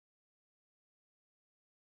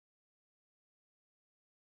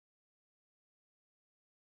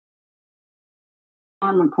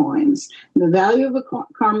karma coins. The value of a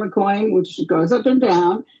karma coin, which goes up and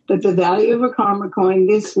down, but the value of a karma coin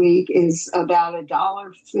this week is about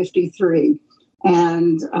 $1.53.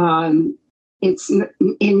 And it's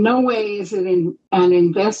in no way is it an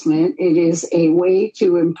investment. It is a way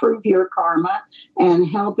to improve your karma and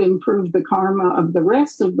help improve the karma of the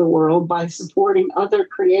rest of the world by supporting other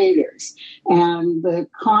creators. And the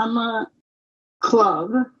Karma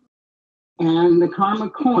Club and the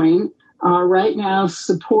Karma Coin are right now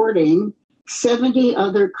supporting 70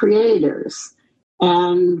 other creators.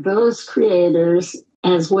 And those creators,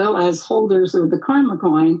 as well as holders of the Karma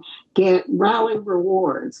Coin, get rally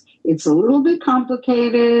rewards. It's a little bit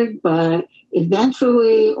complicated, but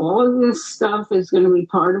eventually all of this stuff is going to be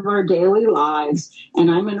part of our daily lives. And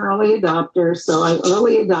I'm an early adopter, so I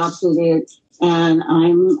early adopted it. And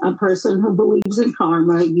I'm a person who believes in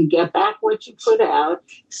karma. You get back what you put out.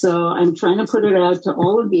 So I'm trying to put it out to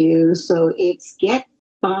all of you. So it's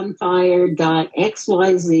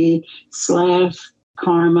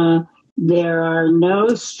getbonfire.xyz/karma. There are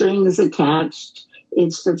no strings attached.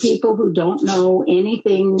 It's for people who don't know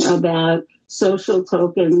anything about social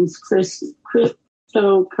tokens,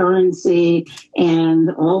 cryptocurrency,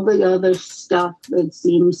 and all the other stuff that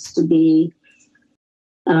seems to be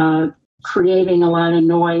creating a lot of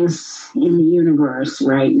noise in the universe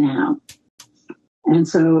right now. And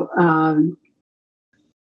so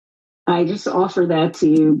I just offer that to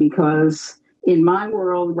you because in my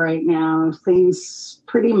world right now, things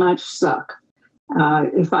pretty much suck.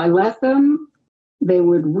 If I let them, they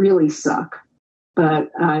would really suck.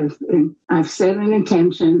 But I've set an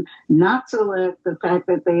intention not to let the fact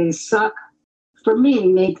that they suck for me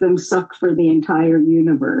make them suck for the entire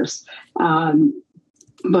universe.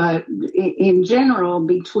 But in general,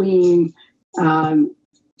 between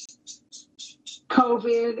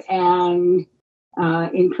COVID and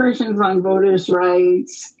incursions on voters'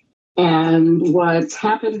 rights and what's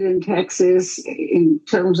happened in Texas in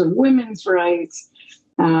terms of women's rights,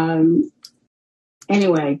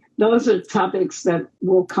 anyway, those are topics that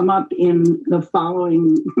will come up in the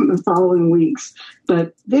following weeks.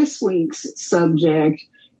 But this week's subject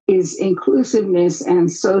is inclusiveness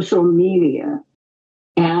and social media.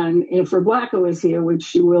 And if Rebecca was here, which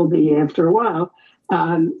she will be after a while,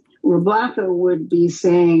 Rebecca would be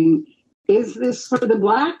saying, is this for the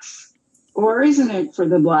Blacks or isn't it for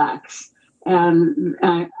the Blacks? And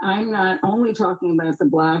I'm not only talking about the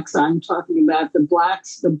Blacks, I'm talking about the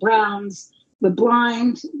Blacks, the Browns, the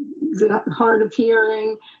blind, the hard of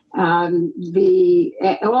hearing,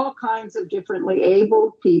 all kinds of differently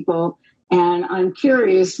abled people. And I'm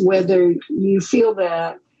curious whether you feel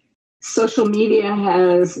that social media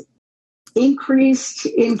has increased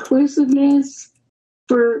inclusiveness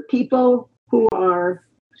for people who are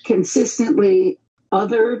consistently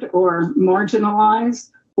othered or marginalized,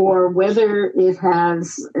 or whether it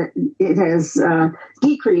has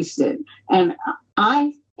decreased it. And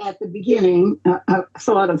I, at the beginning,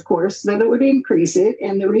 thought, of course, that it would increase it.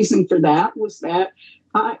 And the reason for that was that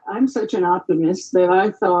I'm such an optimist that I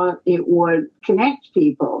thought it would connect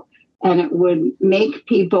people and it would make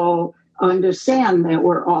people understand that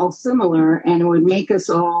we're all similar and it would make us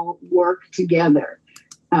all work together.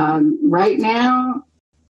 Right now,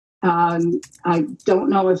 I don't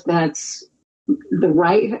know if that's the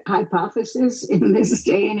right hypothesis in this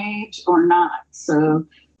day and age or not. So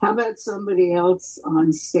how about somebody else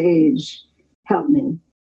on stage help me?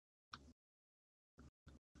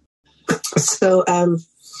 So,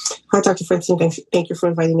 hi, Dr. Francine. Thank you for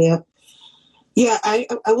inviting me up. Yeah, I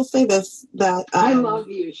will say this, that... I love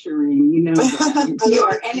you, Shireen. You know that. If you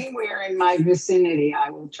are anywhere in my vicinity, I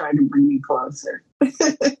will try to bring you closer. I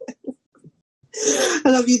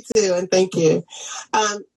love you too, and thank you.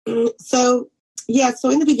 So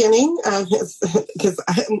in the beginning, because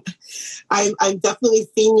I'm definitely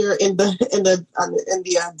senior in the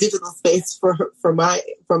digital space for my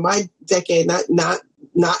decade, not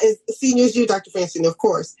as senior as you, Dr. Francine, of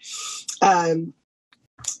course.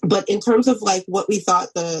 But in terms of like what we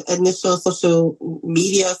thought the initial social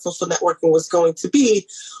networking was going to be,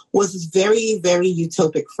 was this very, very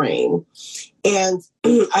utopic frame. And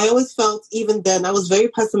I always felt, even then, I was very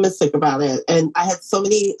pessimistic about it. And I had so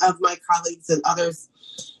many of my colleagues and others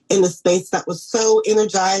in the space that was so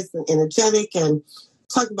energized and energetic and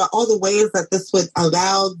talking about all the ways that this would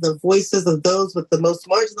allow the voices of those with the most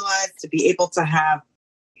marginalized to be able to have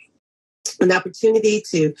an opportunity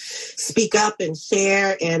to speak up and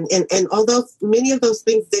share. And although many of those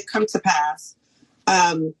things did come to pass,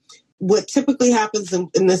 what typically happens,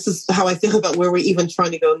 and this is how I feel about where we're even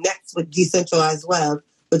trying to go next with decentralized web,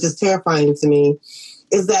 which is terrifying to me,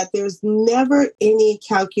 is that there's never any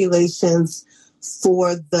calculations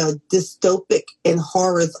for the dystopic and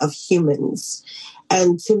horrors of humans.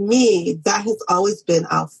 And to me, that has always been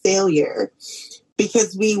our failure,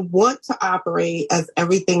 because we want to operate as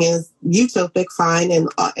everything is utopic, fine, and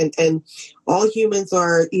all humans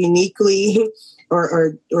are uniquely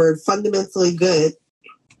or fundamentally good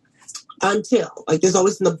until, like, there's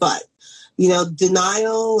always the but,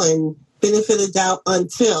 denial and benefit of doubt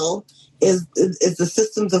until is the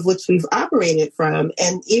systems of which we've operated from.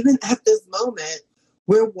 And even at this moment,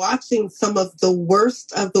 we're watching some of the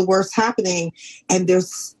worst happening, and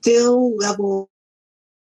there's still level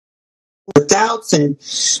of doubts and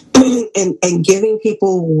giving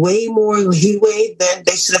people way more leeway than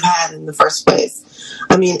they should have had in the first place.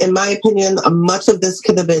 I mean, in my opinion, much of this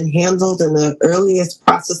could have been handled in the earliest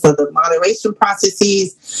process of the moderation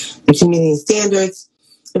processes, the community standards.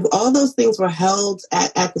 If all those things were held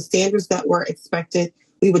at the standards that were expected,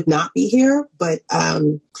 we would not be here. But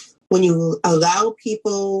when you allow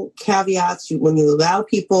people caveats, when you allow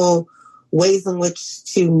people ways in which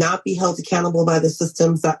to not be held accountable by the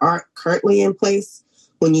systems that aren't currently in place,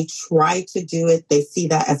 when you try to do it, they see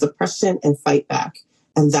that as oppression and fight back.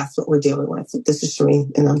 And that's what we're dealing with. This is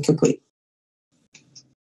Shereen, and I'm complete.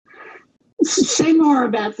 Say more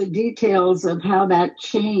about the details of how that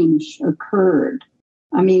change occurred.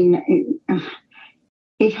 I mean,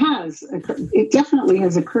 it definitely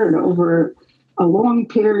has occurred over a long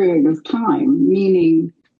period of time,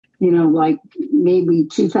 meaning, like maybe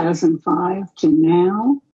 2005 to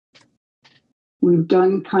now. We've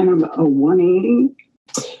done kind of a 180.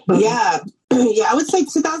 Yeah, I would say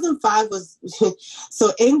 2005 was,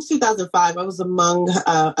 so in 2005, I was among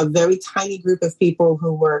a very tiny group of people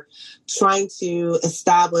who were trying to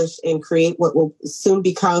establish and create what will soon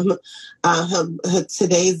become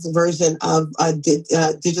today's version of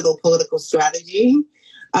digital political strategy.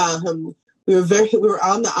 We were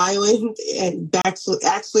on the island, and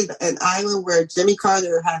actually an island where Jimmy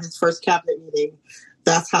Carter had his first cabinet meeting.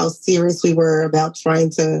 That's how serious we were about trying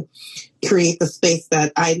to create the space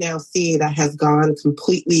that I now see that has gone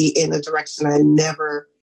completely in a direction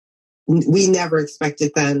we never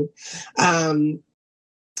expected then. And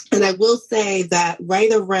I will say that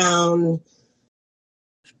right around,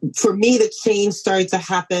 for me, the change started to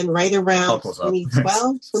happen right around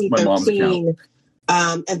 2012, 2013.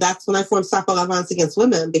 And that's when I formed Stop All Violence Against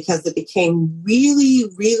Women, because it became really,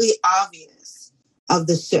 really obvious of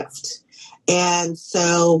the shift. And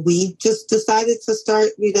so we just decided to start,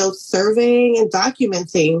 surveying and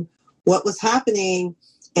documenting what was happening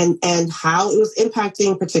and how it was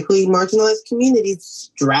impacting particularly marginalized communities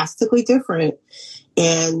drastically different.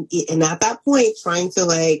 And at that point, trying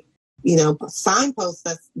to signpost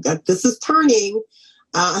that this is turning.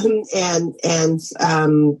 That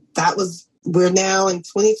was, we're now in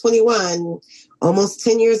 2021, almost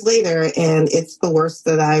 10 years later, and it's the worst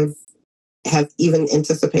that have even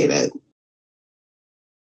anticipated.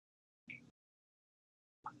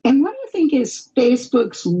 And what do you think is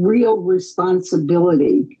Facebook's real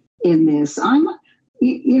responsibility in this?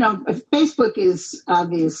 Facebook is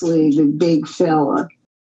obviously the big fella,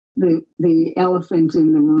 the elephant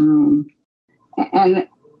in the room. And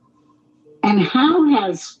how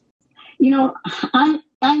has,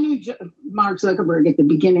 I knew Mark Zuckerberg at the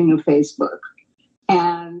beginning of Facebook,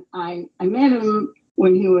 and I met him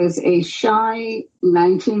when he was a shy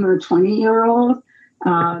 19 or 20-year-old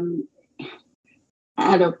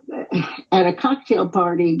at a cocktail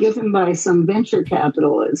party given by some venture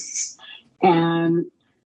capitalists. And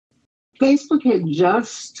Facebook had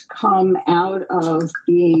just come out of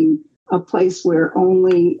being a place where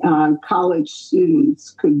only college students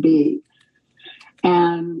could be.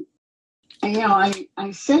 And I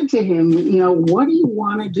said to him, what do you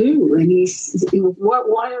want to do? And he said,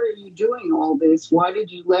 why are you doing all this? Why did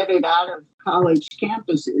you let it out of college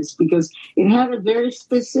campuses? Because it had a very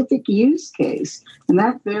specific use case. And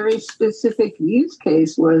that very specific use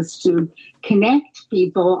case was to connect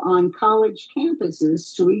people on college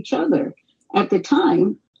campuses to each other. At the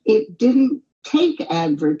time, it didn't take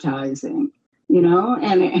advertising,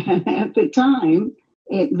 and at the time,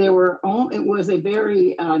 it was a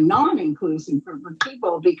very non-inclusive group of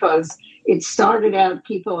people, because it started out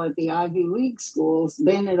people at the Ivy League schools.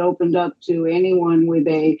 Then it opened up to anyone with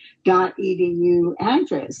a .edu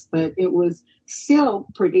address, but it was still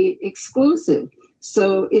pretty exclusive.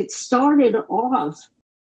 So it started off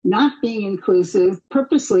not being inclusive,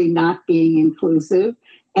 purposely not being inclusive.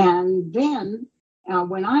 And then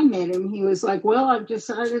when I met him, he was like, well, I've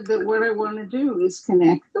decided that what I want to do is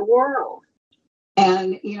connect the world.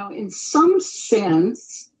 And, in some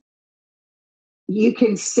sense, you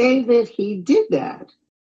can say that he did that,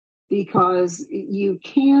 because you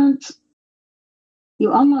can't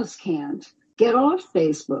you almost can't get off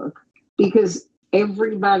Facebook because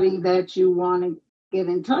everybody that you want to get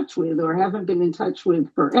in touch with or haven't been in touch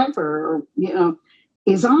with forever, or,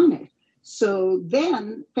 is on it. So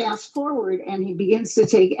then fast forward and he begins to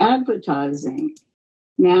take advertising.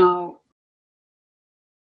 Now,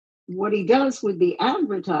 what he does with the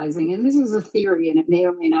advertising, and this is a theory and it may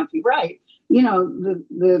or may not be right,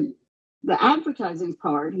 the advertising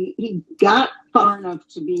part, he got far enough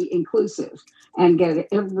to be inclusive and get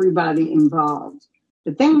everybody involved.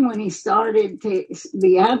 But then when he started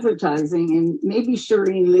the advertising, and maybe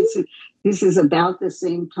Shireen, this is about the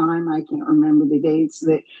same time, I can't remember the dates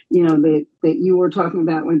that you were talking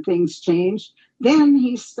about when things changed. Then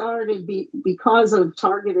he started, because of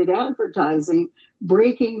targeted advertising,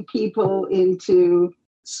 breaking people into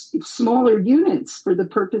smaller units for the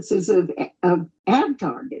purposes of ad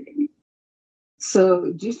targeting.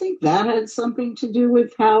 So do you think that had something to do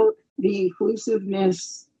with how the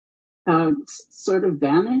inclusiveness sort of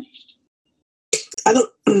vanished? I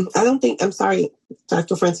don't think, I'm sorry,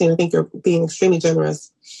 Dr. Francine, I think you're being extremely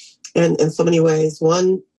generous in so many ways.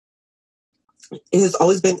 One, it has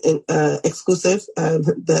always been exclusive.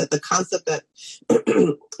 The concept that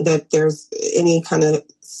that there's any kind of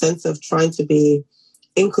sense of trying to be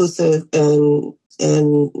inclusive and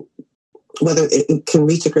whether it can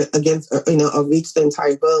reach against or reach the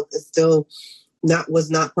entire globe is still was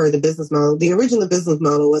not part of the business model. The original business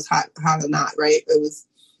model was how to not, right? It was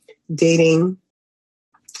dating,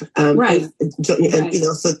 right? And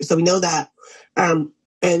so we know that, and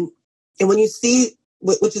when you see,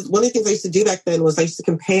 which is one of the things I used to do back then, was I used to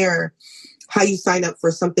compare how you sign up for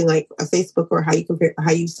something like a Facebook or how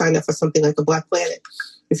you sign up for something like a Black Planet.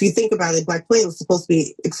 If you think about it, Black Planet was supposed to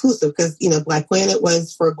be exclusive because Black Planet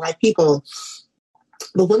was for Black people.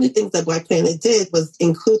 But one of the things that Black Planet did was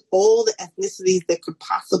include all the ethnicities that could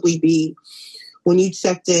possibly be when you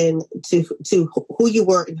checked in to who you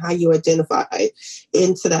were and how you identified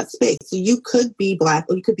into that space. So you could be Black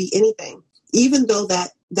or you could be anything, even though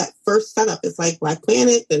that first setup is like Black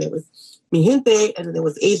Planet, then it was Mi Gente, and then it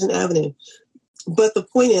was Asian Avenue. But the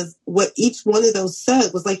point is, what each one of those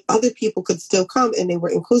said was like other people could still come and they were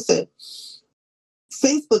inclusive.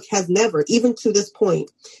 Facebook has never, even to this point,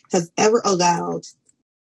 has ever allowed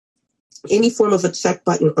any form of a check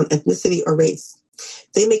button on ethnicity or race.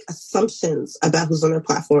 They make assumptions about who's on their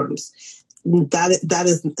platforms.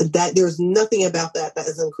 That there's nothing about that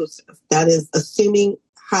is inclusive. That is assuming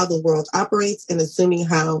how the world operates and assuming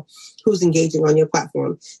who's engaging on your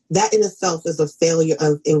platform. That in itself is a failure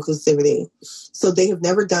of inclusivity. So they have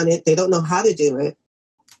never done it. They don't know how to do it.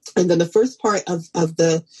 And then the first part of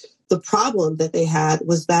the problem that they had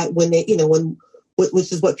was that when they,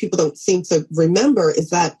 which is what people don't seem to remember,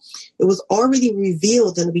 is that it was already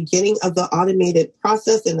revealed in the beginning of the automated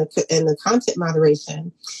process and the content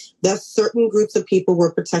moderation that certain groups of people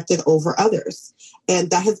were protected over others.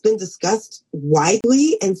 And that has been discussed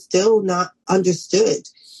widely and still not understood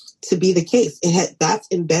to be the case. That's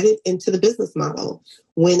embedded into the business model.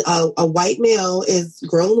 When a grown white male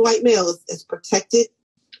is protected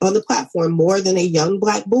on the platform more than a young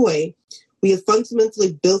Black boy, we have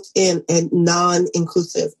fundamentally built in a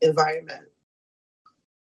non-inclusive environment.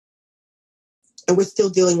 And we're still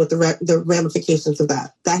dealing with the ramifications of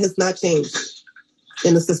that. That has not changed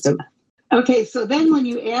in the system. Okay, so then when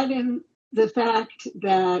you add in the fact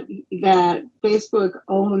that Facebook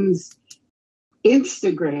owns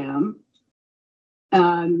Instagram,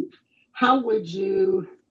 how would you...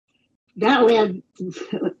 That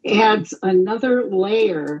adds another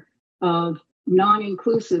layer of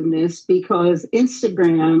non-inclusiveness because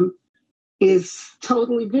Instagram is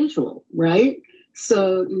totally visual, right?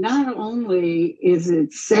 So not only is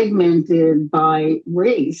it segmented by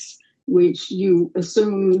race, which you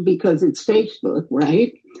assume because it's Facebook,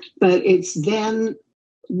 right? But it's then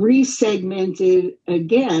resegmented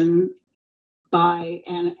again by,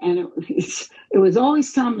 and it was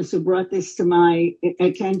always Thomas who brought this to my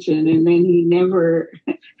attention, and then he never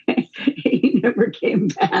came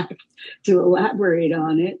back to elaborate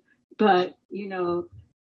on it. But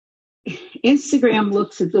Instagram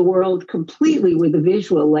looks at the world completely with a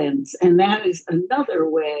visual lens, and that is another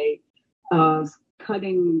way of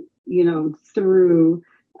cutting through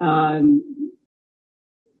the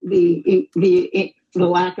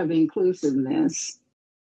lack of inclusiveness.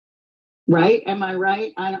 Right? Am I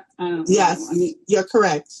right? I don't yes, know. you're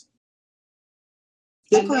correct.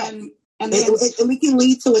 You're correct. And we can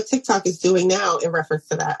lead to what TikTok is doing now in reference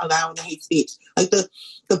to that, allowing the hate speech. Like the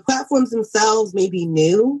platforms themselves may be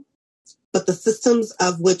new, but the systems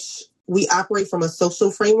of which we operate from a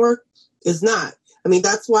social framework is not. I mean,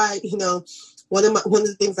 that's why, one of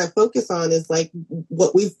the things I focus on is like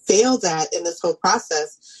what we've failed at in this whole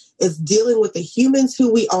process is dealing with the humans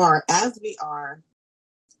who we are as we are,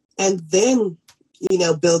 and then,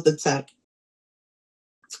 build the tech.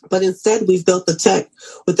 But instead, we've built the tech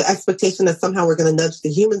with the expectation that somehow we're going to nudge the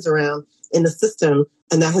humans around in the system.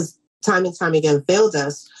 And that has time and time again failed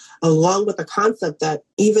us, along with the concept that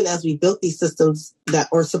even as we built these systems that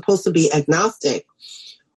are supposed to be agnostic,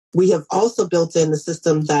 we have also built in the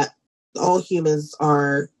system that all humans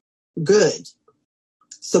are good.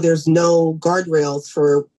 So there's no guardrails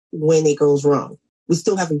for when it goes wrong. We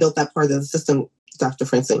still haven't built that part of the system, Dr.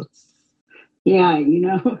 Francine. Yeah,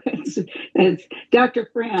 it's Dr.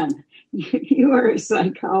 Fran, you are a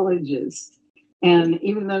psychologist. And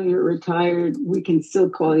even though you're retired, we can still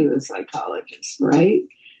call you a psychologist, right?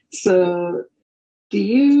 So do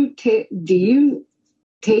you take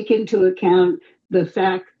into account the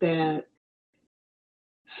fact that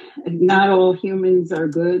not all humans are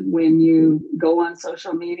good when you go on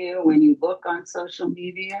social media, when you look on social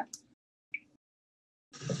media?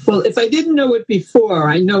 Well, if I didn't know it before,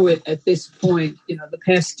 I know it at this point. The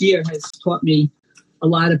past year has taught me a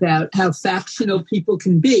lot about how factional people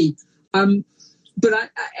can be.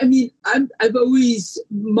 But I've always,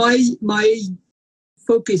 my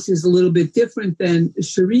focus is a little bit different than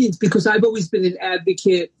Shireen's, because I've always been an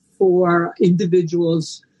advocate for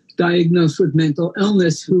individuals diagnosed with mental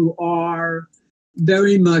illness who are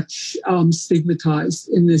very much stigmatized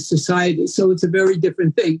in this society. So it's a very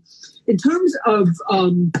different thing. In terms of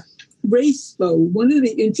race, though, one of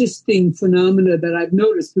the interesting phenomena that I've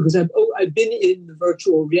noticed, because I've been in the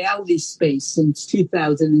virtual reality space since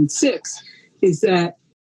 2006, is that,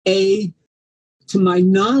 to my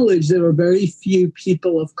knowledge, there are very few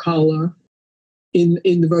people of color in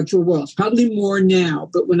the virtual world. It's probably more now,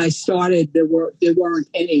 but when I started, there weren't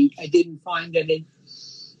any. I didn't find any.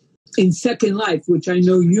 In Second Life, which I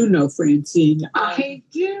know you know, Francine. I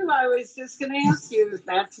do. I was just going to ask you if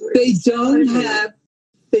that's where they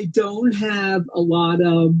don't have a lot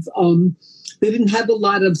of they didn't have a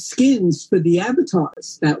lot of skins for the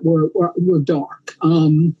avatars that were dark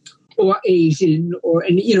or Asian,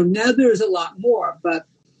 now there's a lot more, but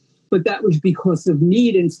that was because of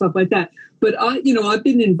need and stuff like that. But I've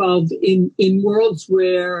been involved in worlds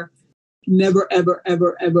where never, ever,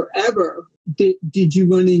 ever, ever, ever did you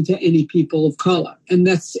run into any people of color, and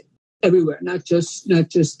that's everywhere, not just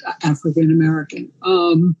African American.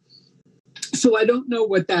 So I don't know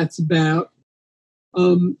what that's about.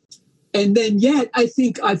 And then yet I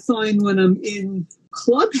think I find when I'm in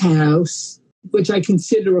Clubhouse, which I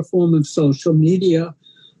consider a form of social media,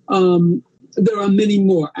 there are many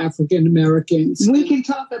more African Americans. We can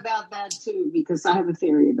talk about that too, because I have a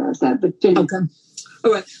theory about that. But okay.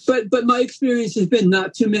 All right, but my experience has been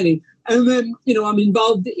not too many. And then, I'm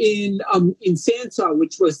involved in Sansar,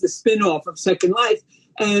 which was the spin-off of Second Life.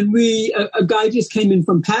 And a guy just came in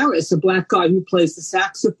from Paris, a black guy who plays the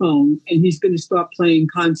saxophone, and he's going to start playing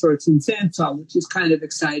concerts in Sansar, which is kind of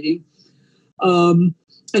exciting. And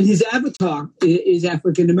his avatar is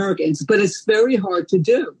African Americans, but it's very hard to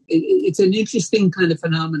do. It's an interesting kind of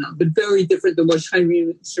phenomenon, but very different than what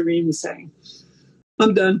Shireen was saying.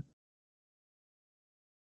 I'm done.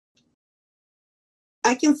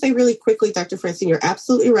 I can say really quickly, Dr. Francine, you're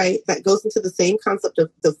absolutely right. That goes into the same concept of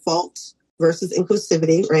default versus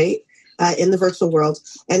inclusivity, right, in the virtual world.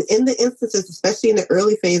 And in the instances, especially in the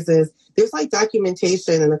early phases, there's like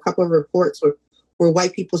documentation and a couple of reports where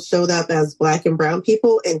white people showed up as black and brown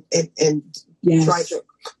people and yes.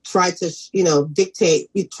 tried to dictate,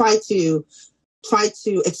 tried to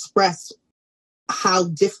express how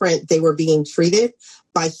different they were being treated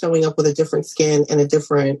by showing up with a different skin and a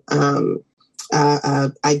different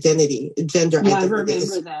identity, gender identity. I remember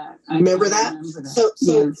that. Remember that?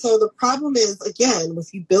 So the problem is, again,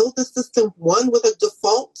 if you build the system, one with a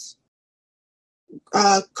default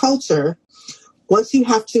culture, once you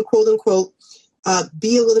have to, quote unquote,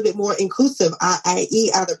 be a little bit more inclusive,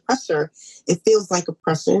 i.e. out of pressure, it feels like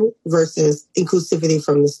oppression versus inclusivity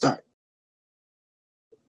from the start.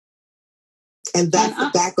 And that's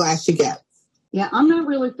the backlash you get. Yeah, I'm not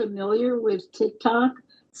really familiar with TikTok.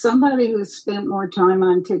 Somebody who's spent more time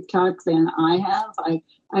on TikTok than I have.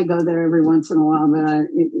 I go there every once in a while, but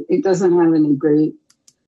it doesn't have any great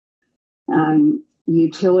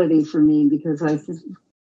utility for me, because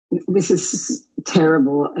this is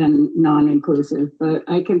terrible and non-inclusive, but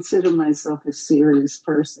I consider myself a serious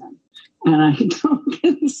person. And I don't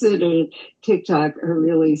consider TikTok a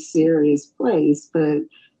really serious place, but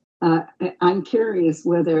I'm curious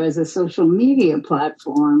whether as a social media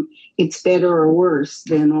platform, it's better or worse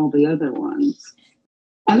than all the other ones.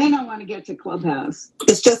 And then I want to get to Clubhouse.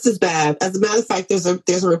 It's just as bad. As a matter of fact, there's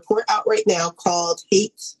a report out right now called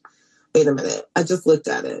Hate. Wait a minute. I just looked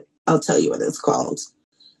at it. I'll tell you what it's called.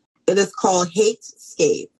 It is called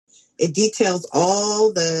Hatescape. It details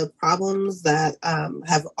all the problems that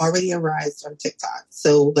have already arisen on TikTok.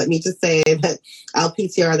 So let me just say that I'll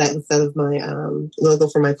PTR that instead of my logo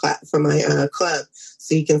for my club,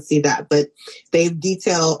 so you can see that. But they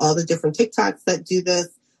detail all the different TikToks that do this.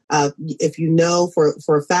 If you know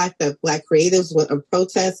for a fact that Black creatives went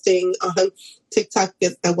protesting on TikTok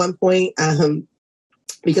at one point,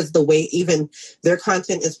 because the way even their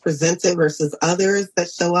content is presented versus others that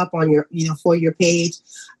show up on your, for your page.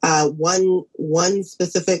 One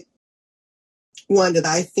specific one that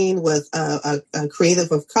I seen was a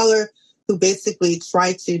creative of color who basically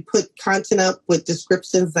tried to put content up with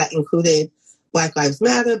descriptions that included Black Lives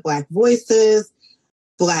Matter, Black voices,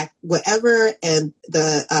 Black whatever, and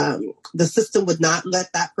the system would not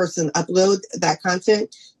let that person upload that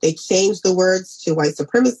content. They changed the words to white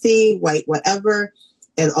supremacy, white whatever,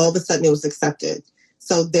 and all of a sudden it was accepted.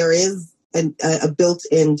 So there is a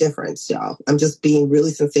built-in difference, y'all. I'm just being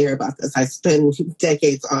really sincere about this. I spent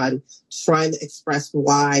decades on trying to express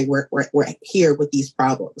why we're here with these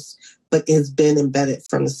problems, but it's been embedded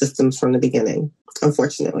from the systems from the beginning,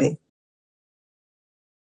 unfortunately.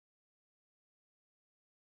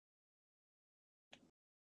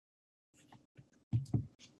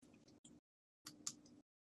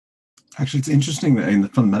 Actually, it's interesting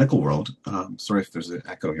that from the medical world, sorry if there's an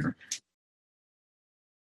echo here.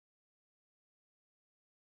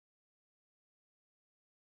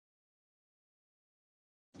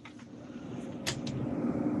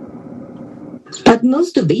 But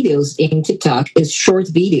most of the videos in TikTok is short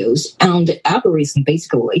videos, and the algorithm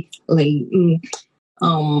basically, I'm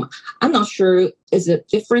not sure is it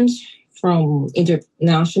different from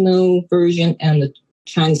international version and the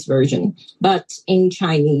Chinese version, but in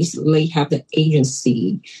Chinese they have the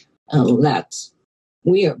agency that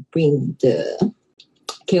will bring the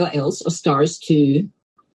KOLs or stars to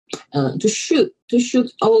shoot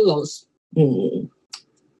all those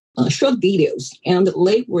short videos, and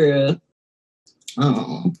they were.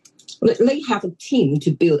 They have a team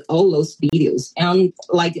to build all those videos, and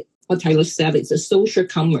like what Tyler said, it's a social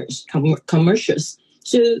commercials.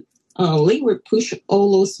 So they will push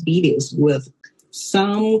all those videos with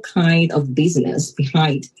some kind of business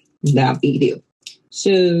behind that video.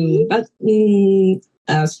 So, but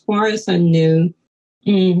as far as I know,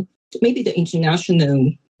 maybe the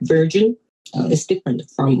international version is different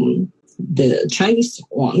from the Chinese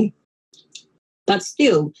one. But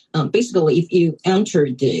still, basically, if you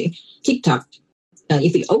enter the TikTok,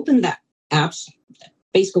 if you open that app,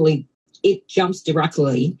 basically it jumps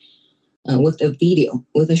directly with a video,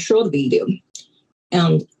 with a short video.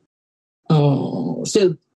 And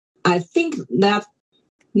so I think that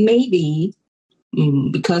maybe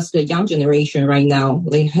because the young generation right now,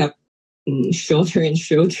 they have shorter and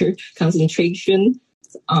shorter concentration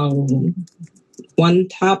on one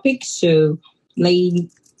topic. So they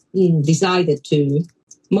decided to,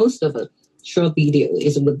 most of a short video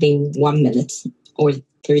is within 1 minute or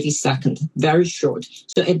 30 seconds, very short.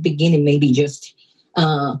 So at the beginning, maybe just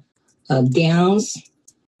dance,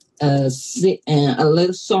 a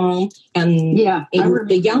little song. And in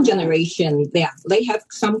the young generation, they have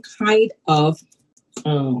some kind of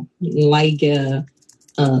they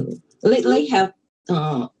have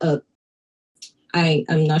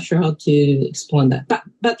I'm not sure how to explain that,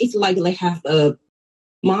 but it's like they have a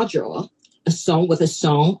module, a song with a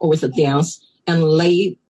song or with a dance, and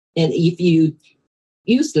if you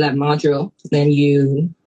use that module, then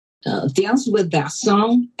you dance with that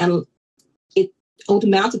song, and it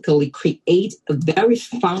automatically create a very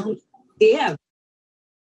fun,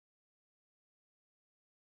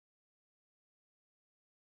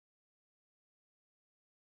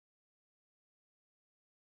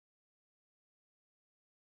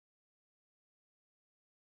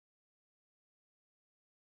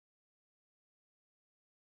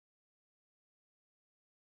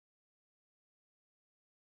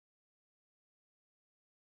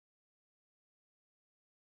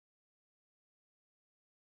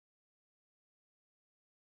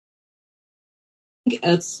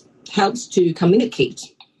 helps to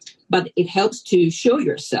communicate, but it helps to show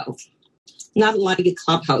yourself. Not like a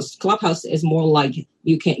Clubhouse. Clubhouse is more like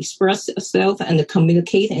you can express yourself and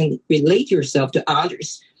communicate and relate yourself to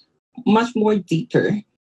others much more deeper.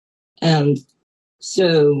 And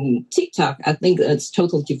so TikTok, I think it's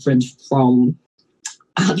totally different from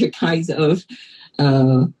other kinds of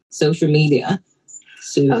social media.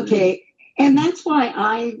 So, okay. And that's why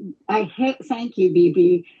I thank you,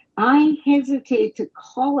 BB. I hesitate to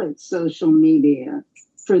call it social media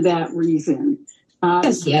for that reason.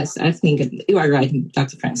 Yes, I think you are right,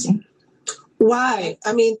 Dr. Francine. Why?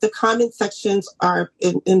 I mean, the comment sections are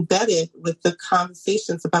embedded with the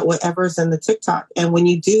conversations about whatever's in the TikTok. And when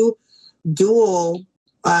you do dual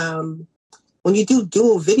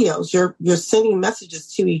videos, you're sending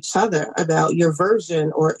messages to each other about your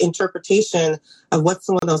version or interpretation of what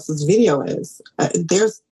someone else's video is.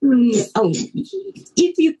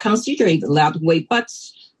 If you consider it that way, but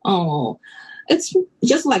it's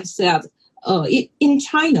just like I said, in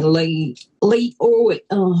China, they always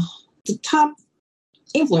the top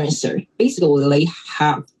influencer basically they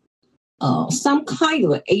have some kind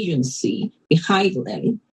of agency behind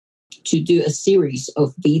them to do a series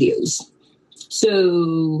of videos.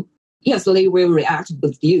 So yes, they will react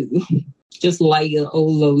with you, just like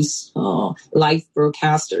all those live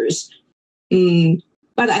broadcasters.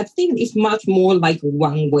 But I think it's much more like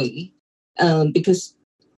one way because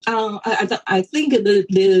I think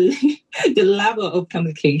the level of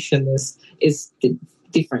communication is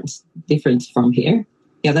different from here.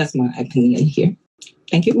 Yeah, that's my opinion here.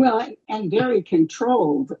 Thank you. Well, and very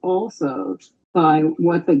controlled also by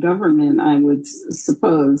what the government, I would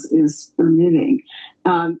suppose, is permitting.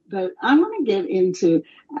 But I want to get into,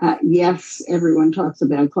 yes, everyone talks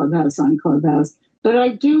about Clubhouse on Clubhouse, but I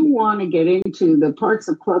do want to get into the parts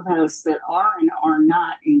of Clubhouse that are and are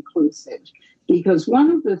not inclusive. Because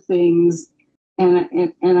one of the things, and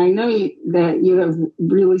I know that you have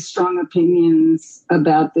really strong opinions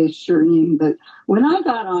about this, Shireen, but when I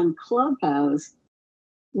got on Clubhouse,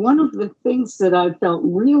 one of the things that I felt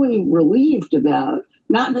really relieved about,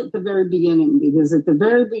 not at the very beginning, because at the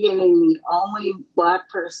very beginning, the only Black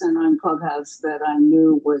person on Clubhouse that I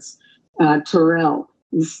knew was Terrell,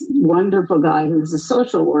 this wonderful guy who's a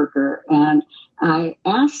social worker. And I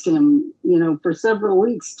asked him, for several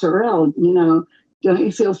weeks, Terrell, don't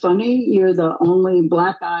you feel funny? You're the only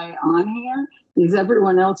Black guy on here? Because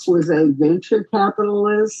everyone else was a venture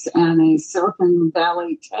capitalist and a Silicon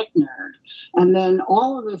Valley tech nerd. And then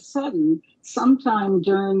all of a sudden, sometime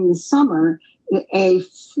during the summer, a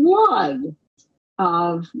flood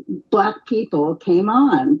of Black people came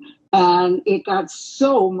on. And it got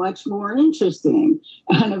so much more interesting.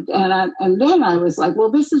 And then I was like, well,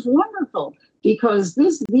 this is wonderful, because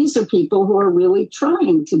these are people who are really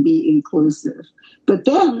trying to be inclusive. But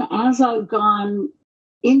then as I've gone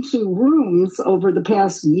into rooms over the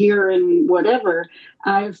past year and whatever,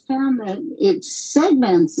 I've found that it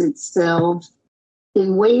segments itself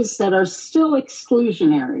in ways that are still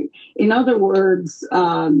exclusionary. In other words,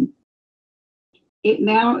 it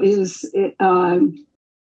now is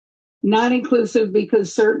not inclusive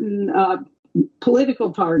because certain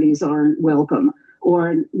political parties aren't welcome,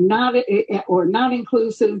 or not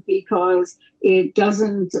inclusive because it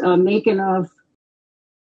doesn't make enough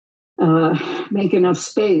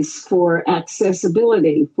space for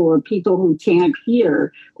accessibility for people who can't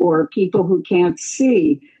hear or people who can't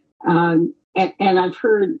see. And I've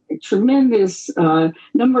heard a tremendous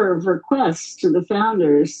number of requests to the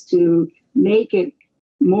founders to make it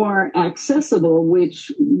more accessible,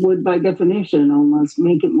 which would by definition almost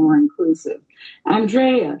make it more inclusive.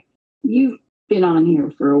 Andrea, you've been on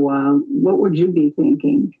here for a while. What would you be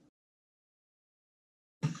thinking?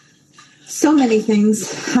 So many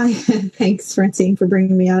things. Hi, thanks, Francine, for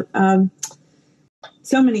bringing me up.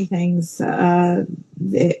 So many things. I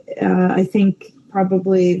think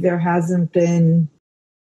probably there hasn't been,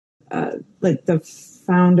 like the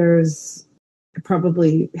founders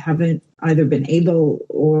probably haven't either been able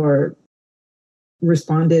or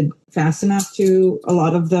responded fast enough to a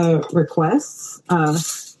lot of the requests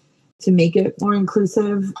to make it more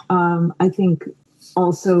inclusive. I think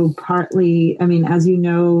also partly, as you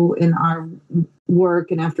know, in our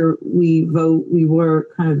work and after we vote, we were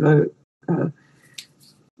kind of a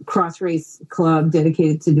cross-race club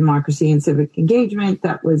dedicated to democracy and civic engagement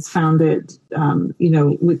that was founded,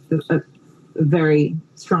 with a very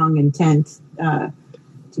strong intent to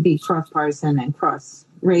be cross-partisan and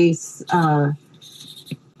cross-race. But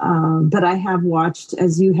I have watched,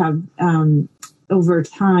 as you have, over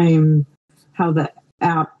time, how the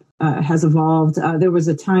app has evolved. There was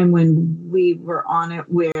a time when we were on it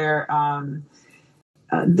where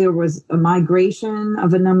there was a migration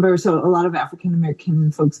of a number. So a lot of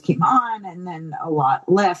African-American folks came on, and then a lot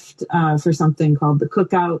left for something called the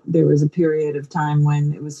cookout. There was a period of time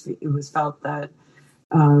when it was felt that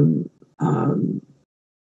the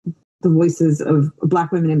voices of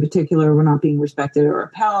Black women in particular were not being respected or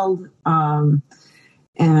upheld.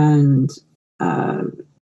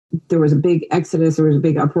 there was a big exodus, there was a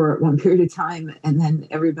big uproar at one period of time, and then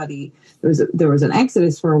there was an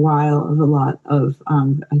exodus for a while of a lot of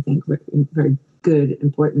I think very good,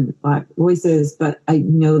 important Black voices, but I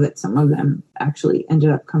know that some of them actually ended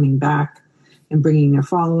up coming back and bringing their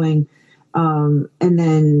following. And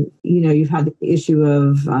then, you've had the issue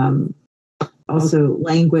of also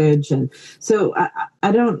language. And so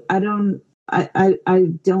I don't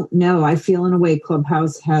know. I feel in a way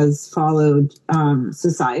Clubhouse has followed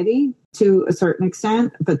society to a certain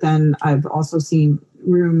extent, but then I've also seen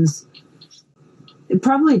rooms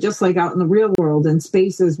probably just like out in the real world in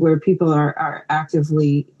spaces where people are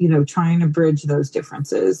actively, trying to bridge those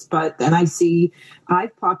differences. But then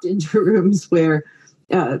I've popped into rooms where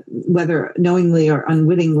whether knowingly or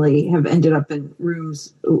unwittingly have ended up in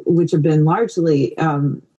rooms which have been largely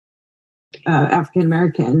African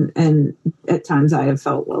American, and at times I have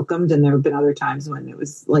felt welcomed, and there have been other times when it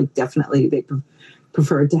was like definitely they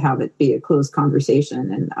preferred to have it be a closed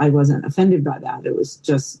conversation, and I wasn't offended by that. It was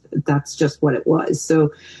that's just what it was.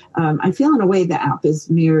 So I feel in a way the app is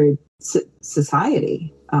mirrored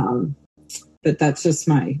society, but those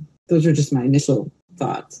are just my initial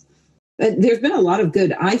thoughts. But there's been a lot of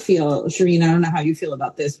good, I feel, Shireen, I don't know how you feel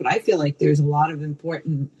about this, but I feel like there's a lot of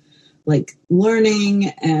important like learning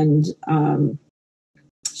and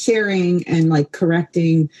sharing and like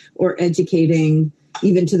correcting or educating,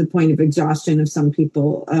 even to the point of exhaustion of some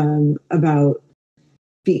people, about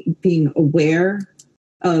being aware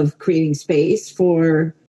of creating space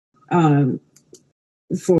for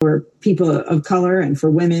people of color and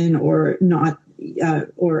for women or not,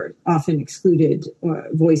 or often excluded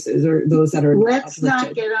voices or those that are. Let's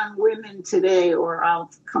not get on women today, or I'll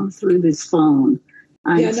come through this phone.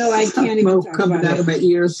 I can't even talk coming out of my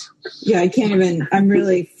ears. Yeah, I can't even. I'm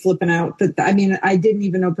really flipping out. But I mean, I didn't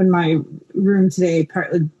even open my room today,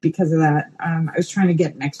 partly because of that. I was trying to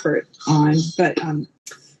get an expert on, but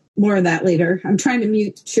more of that later. I'm trying to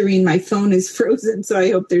mute Shireen. My phone is frozen, so I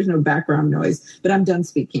hope there's no background noise. But I'm done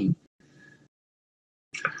speaking.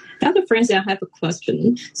 Dr. Francie, I have a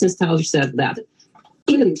question. Since Tyler said that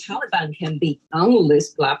even Taliban can be on this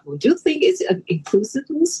platform, do you think it's an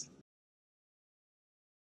inclusiveness?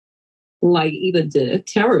 Like even the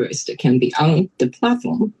terrorists can be on the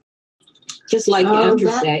platform. Just like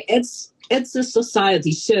Andrew said, it's a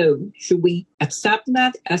society. So should we accept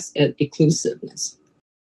that as an inclusiveness?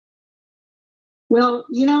 Well,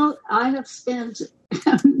 I have spent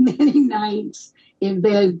many nights in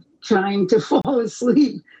bed trying to fall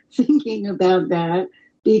asleep thinking about that,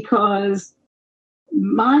 because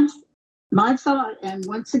my thought, and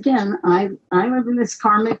once again, I live in this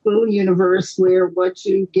karmic little universe where what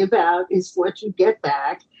you give out is what you get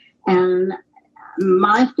back. And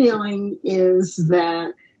my feeling is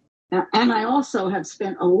that, and I also have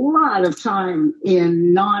spent a lot of time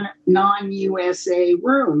in non-USA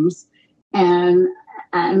rooms and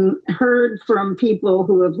heard from people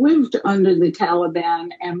who have lived under the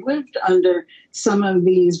Taliban and lived under some of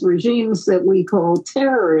these regimes that we call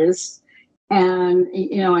terrorists. And,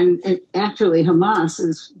 and actually Hamas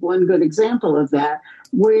is one good example of that,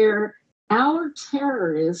 where our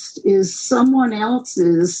terrorist is someone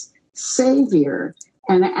else's savior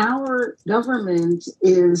and our government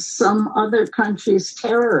is some other country's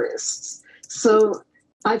terrorists. So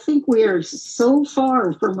I think we are so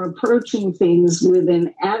far from approaching things with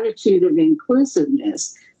an attitude of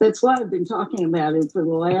inclusiveness. That's why I've been talking about it for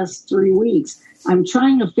the last 3 weeks. I'm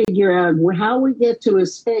trying to figure out how we get to a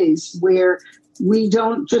space where we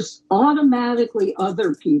don't just automatically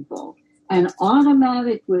other people and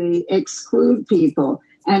automatically exclude people.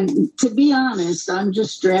 And to be honest, I'm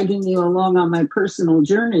just dragging you along on my personal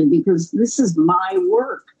journey because this is my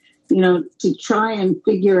work, to try and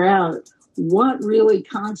figure out what really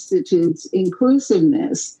constitutes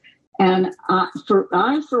inclusiveness. And for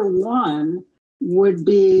one, would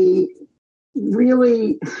be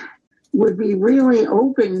really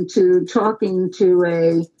open to talking to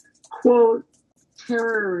a quote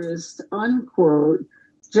terrorist unquote,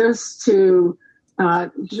 just to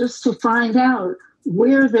find out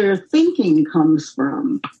where their thinking comes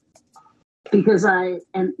from. Because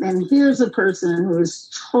and here's a person who is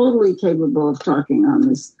totally capable of talking on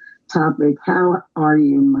this topic. How are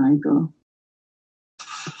you, Michael?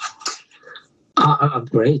 I'm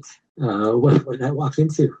great. What did I walk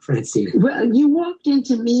into, Francine? Well, you walked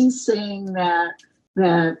into me saying that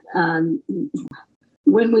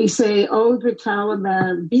when we say, the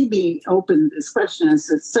Taliban, Bibi opened this question.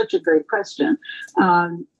 It's such a great question.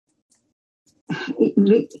 The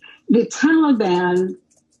Taliban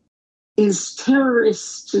is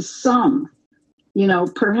terrorists to some,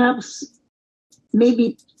 perhaps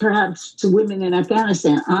maybe perhaps to women in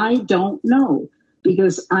Afghanistan. I don't know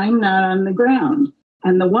because I'm not on the ground.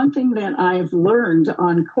 And the one thing that I've learned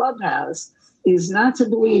on Clubhouse is not to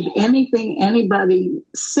believe anything anybody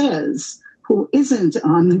says who isn't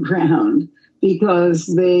on the ground, because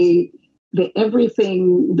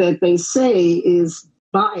everything that they say is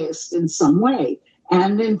biased in some way.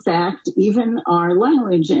 And in fact, even our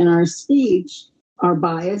language and our speech are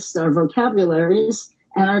biased, our vocabularies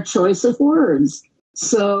and our choice of words.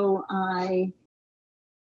 So I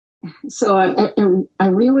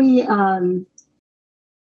really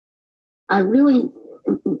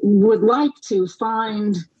would like to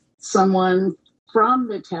find someone from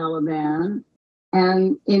the Taliban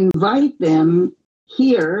and invite them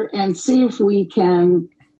here and see if we can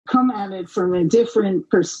come at it from a different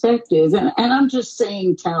perspective. And I'm just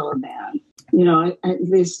saying Taliban. You know,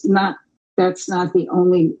 that's not the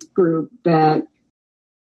only group that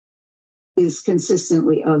is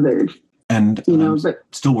consistently othered. And you know, but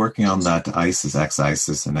still working on that ISIS,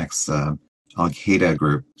 ex-ISIS, and ex-Al-Qaeda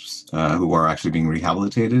groups who are actually being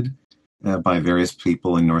rehabilitated by various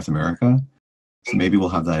people in North America. So maybe we'll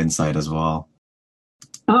have that insight as well.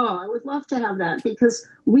 Oh, I would love to have that, because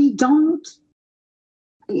we don't,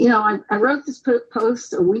 you know, I wrote this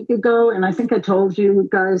post a week ago, and I think I told you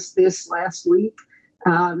guys this last week,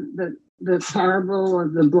 the parable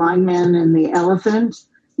of the blind man and the elephant,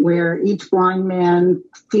 where each blind man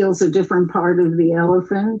feels a different part of the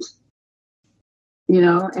elephant, you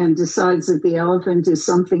know, and decides that the elephant is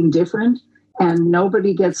something different, and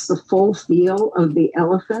nobody gets the full feel of the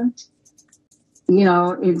elephant. You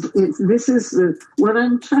know, this is what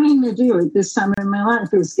I'm trying to do at this time in my life,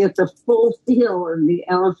 is get the full feel of the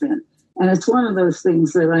elephant. And it's one of those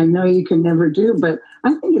things that I know you can never do, but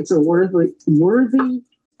I think it's a worthy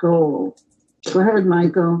goal. Go ahead,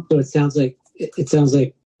 Michael. So it sounds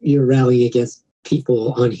like you're rallying against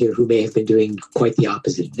people on here who may have been doing quite the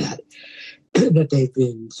opposite of that, that they've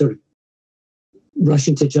been sort of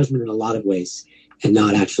rushing to judgment in a lot of ways and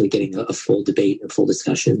not actually getting a full debate or full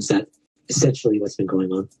discussion. Is that essentially what's been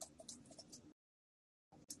going on?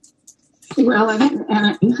 Well,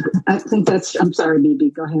 I think that's, I'm sorry,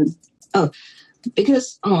 BB, go ahead. Oh,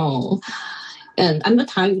 because, and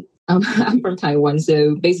I'm from Taiwan,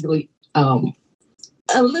 so basically,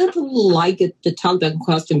 a little like the Taliban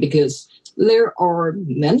question, because there are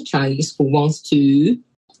many Chinese who wants to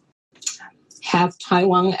have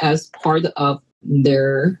Taiwan as part of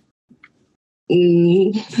their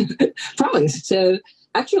province. So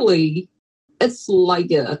actually, it's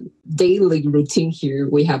like a daily routine here.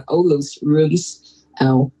 We have all those rooms,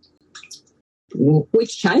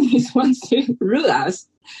 which Chinese wants to rule us.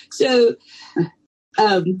 So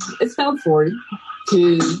it's helpful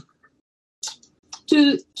to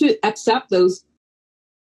accept those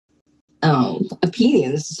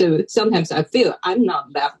opinions. So sometimes I feel I'm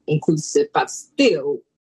not that inclusive, but still,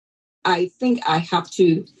 I think I have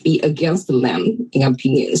to be against them in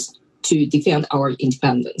opinions to defend our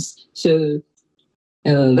independence. So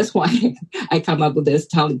that's why I come up with this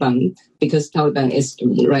Taliban, because Taliban is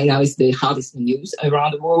right now is the hottest news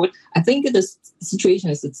around the world. I think the situation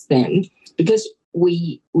is the same, because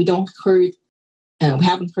we don't heard. We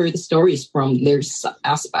haven't heard the stories from their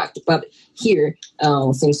aspect, but here,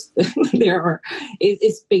 since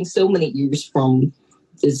it's been so many years from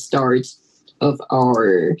the start of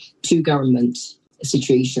our two government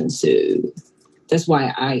situation. So that's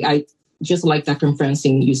why I just like Dr.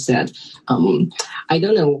 Francine, you said, I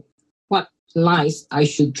don't know what lines I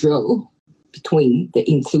should draw between the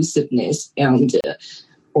inclusiveness and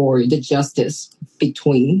or the justice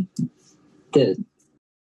between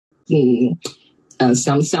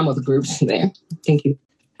some of the groups there. Thank you.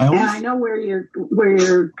 And I know where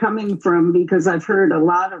you're coming from, because I've heard a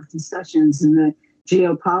lot of discussions in the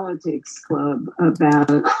Geopolitics Club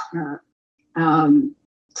about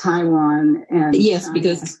Taiwan and yes, China.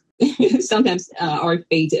 because sometimes our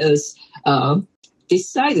fate is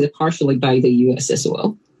decided partially by the U.S. as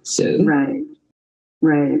well. So right.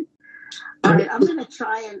 All right, I'm going to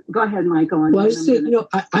try and go ahead, Michael. Well, I was saying,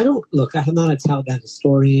 I don't look. I'm not a Taliban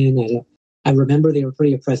historian. I remember they were a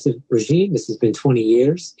pretty oppressive regime. This has been 20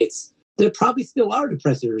 years. They probably still are an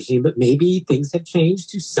oppressive regime, but maybe things have changed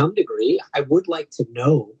to some degree. I would like to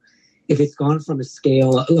know if it's gone from a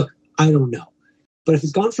scale. Look, I don't know, but if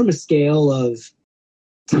it's gone from a scale of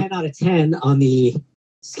 10 out of 10 on the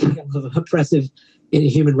scale of oppressive in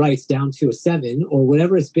human rights down to a 7, or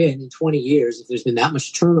whatever it's been in 20 years, if there's been that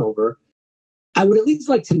much turnover, I would at least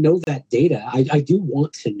like to know that data. I do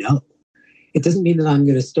want to know. It doesn't mean that I'm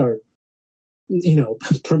going to start,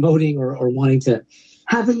 promoting or wanting to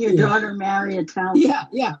having your daughter marry a talent.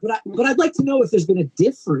 Yeah. But I'd like to know if there's been a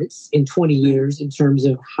difference in 20 years in terms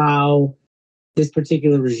of how this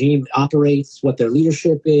particular regime operates, what their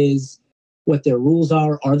leadership is, what their rules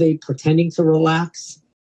are. Are they pretending to relax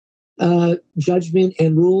judgment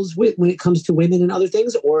and rules when it comes to women and other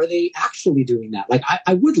things, or are they actually doing that? Like,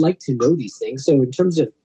 I would like to know these things. So in terms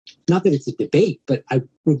of, not that it's a debate, but I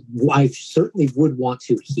certainly would want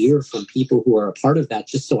to hear from people who are a part of that,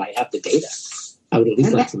 just so I have the data. I would at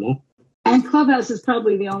least like to know. And Clubhouse is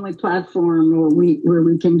probably the only platform where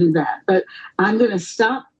we can do that. But I'm going to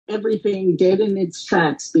stop everything dead in its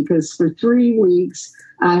tracks, because for 3 weeks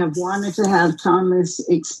I have wanted to have Thomas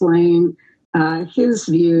explain his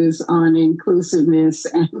views on inclusiveness,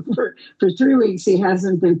 and for 3 weeks he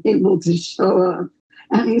hasn't been able to show up,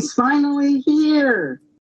 and he's finally here.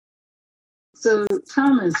 So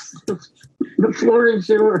Thomas, the floor is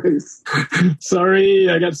yours. Sorry,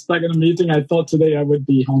 I got stuck in a meeting. I thought today I would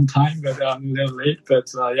be on time, but I'm a little late.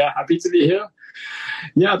 But happy to be here.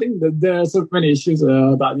 Yeah, I think that there are so many issues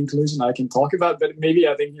about inclusion I can talk about, but maybe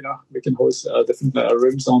I think, we can host different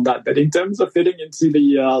rooms on that. But in terms of fitting into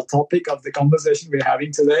the topic of the conversation we're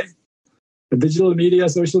having today, the digital media,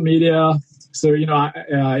 social media. So,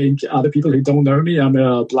 other people who don't know me, I'm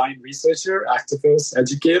a blind researcher, activist,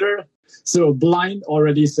 educator. So blind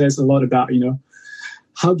already says a lot about,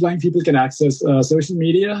 how blind people can access social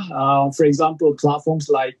media. For example, platforms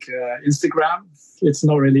like Instagram, it's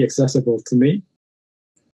not really accessible to me.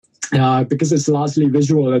 Because it's largely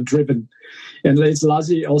visual and driven. And it's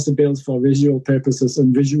largely also built for visual purposes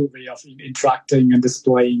and visual way of interacting and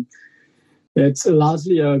displaying. It's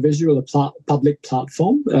largely a visual public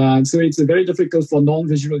platform. And so it's very difficult for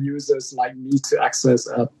non-visual users like me to access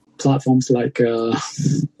platforms like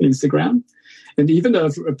Instagram. And even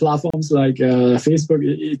platforms like Facebook,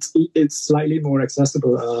 it's slightly more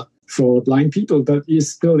accessible for blind people, but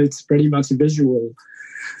it's pretty much visual.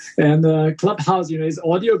 And Clubhouse, is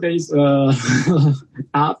audio-based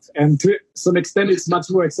app, and to some extent, it's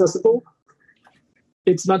much more accessible.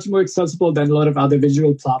 It's much more accessible than a lot of other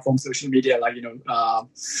visual platforms, social media, like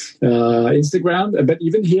Instagram. But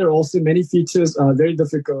even here, also many features are very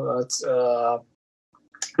difficult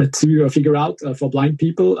to figure out for blind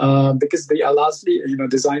people because they are largely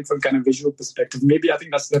designed from kind of visual perspective. Maybe I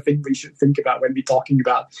think that's the thing we should think about when we're talking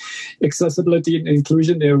about accessibility and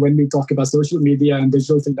inclusion. When we talk about social media and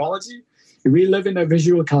digital technology, we live in a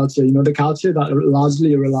visual culture. The culture that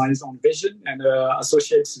largely relies on vision and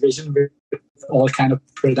associates vision with all kind of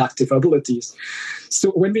productive abilities.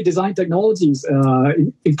 So when we design technologies,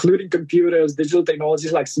 including computers, digital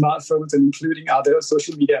technologies like smartphones, and including other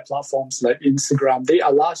social media platforms like Instagram, they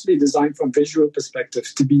are largely designed from visual perspective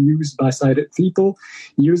to be used by sighted people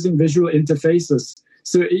using visual interfaces.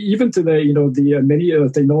 So even today, the many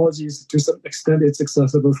technologies, to some extent, it's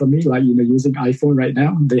accessible for me, like, using iPhone right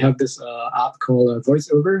now. They have this app called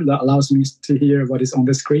VoiceOver that allows me to hear what is on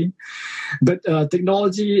the screen. But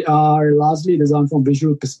technology are largely designed from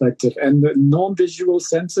visual perspective, and the non-visual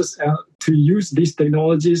senses to use these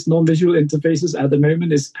technologies, non-visual interfaces at the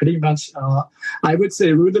moment is pretty much, I would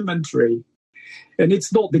say, rudimentary. And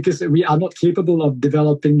it's not because we are not capable of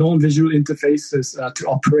developing non-visual interfaces to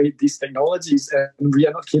operate these technologies, and we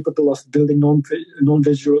are not capable of building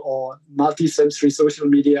non-visual or multi-sensory social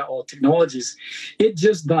media or technologies. It's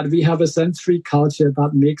just that we have a sensory culture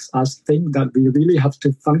that makes us think that we really have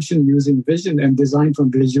to function using vision and design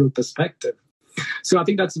from visual perspective. So I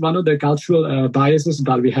think that's one of the cultural biases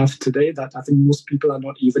that we have today that I think most people are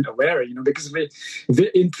not even aware, because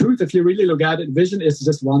in truth, if you really look at it, vision is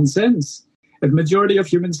just one sense. The majority of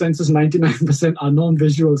human senses, 99%, are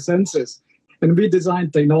non-visual senses. And we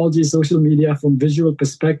design technology, social media from visual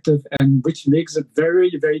perspective, and which makes it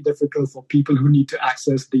very, very difficult for people who need to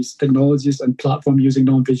access these technologies and platform using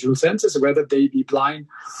non-visual senses, whether they be blind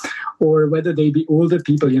or whether they be older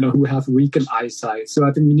people, who have weakened eyesight. So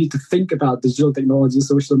I think we need to think about digital technology,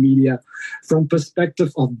 social media from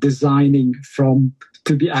perspective of designing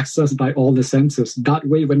to be accessed by all the senses. That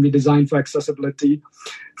way, when we design for accessibility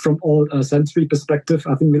from all sensory perspective,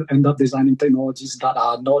 I think we'll end up designing technologies that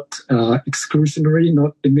are not exclusionary,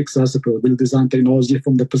 not inaccessible. We'll design technology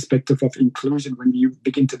from the perspective of inclusion when you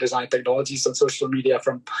begin to design technologies on social media,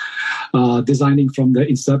 from designing from the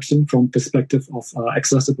inception, from perspective of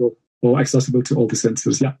accessible to all the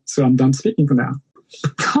senses. Yeah, so I'm done speaking for now.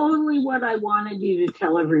 Totally what I wanted you to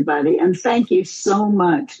tell everybody. And thank you so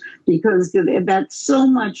much, because that's so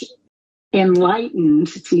much enlightened,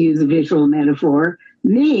 to use a visual metaphor,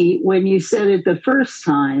 me when you said it the first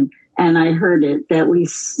time and I heard it, that we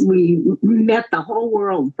met the whole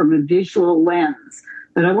world from a visual lens.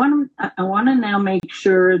 But I want to now make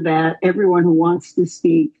sure that everyone who wants to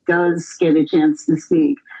speak does get a chance to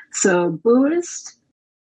speak. So, Buist,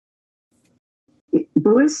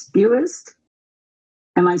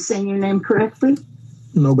 am I saying your name correctly?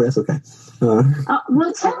 No, but that's okay.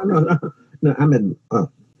 Well, tell me. No, I'm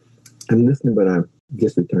listening, but I'm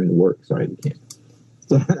just returned to work, so I can't.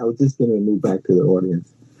 So I was just going to move back to the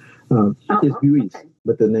audience. It's Buist, okay.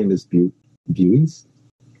 But the name is Buist. Buist.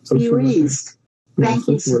 Thank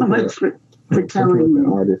you so much for telling me.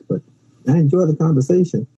 Artist, but I enjoy the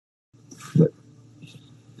conversation. But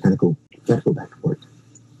kind of go back and forth.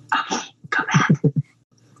 Okay, go back.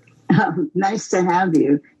 Nice to have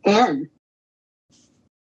you. Ed.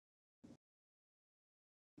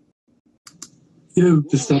 Yeah,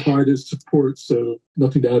 just stop by to support, so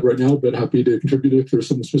nothing to add right now, but happy to contribute if there's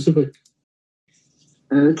something specific.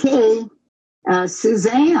 Okay.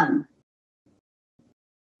 Suzanne.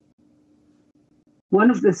 One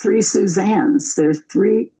of the three Suzannes. There's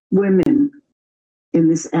three women in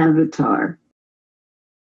this avatar.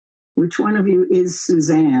 Which one of you is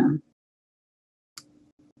Suzanne?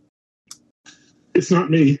 It's not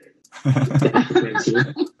me.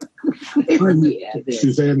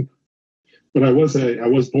 Suzanne. But I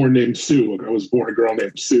was born named Sue. I was born a girl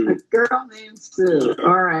named Sue. A girl named Sue.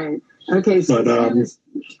 All right. Okay. Suzanne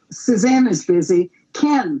is busy.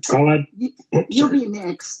 Ken, you'll be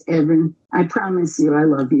next, Evan. I promise you, I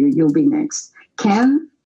love you. You'll be next. Ken,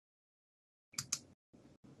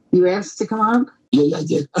 you asked to come up? Yeah, I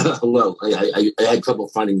did. Hello. I had trouble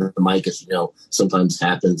finding the mic, as you know, sometimes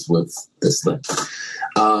happens with this thing.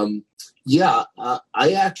 I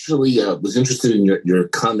actually was interested in your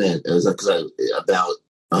comment about,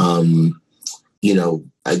 I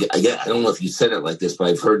don't know if you said it like this, but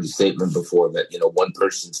I've heard the statement before that, one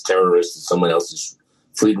person's terrorist and someone else's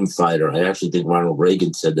freedom fighter. I actually think Ronald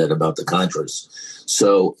Reagan said that about the Contras.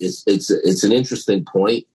 So it's an interesting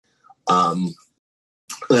point. I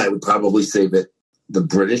would probably say that the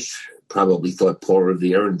British probably thought Paul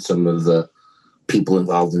Revere and some of the people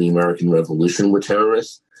involved in the American Revolution were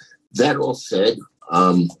terrorists. That all said,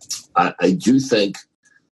 I do think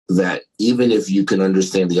that even if you can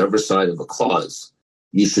understand the other side of a cause,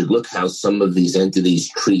 you should look how some of these entities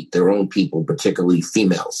treat their own people, particularly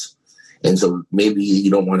females. And so maybe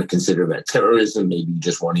you don't want to consider that terrorism. Maybe you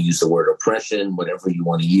just want to use the word oppression, whatever you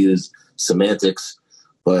want to use, semantics.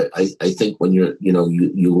 But I think when you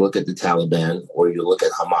look at the Taliban or you look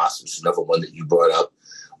at Hamas, which is another one that you brought up,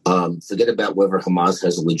 forget about whether Hamas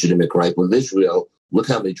has a legitimate gripe with Israel. Look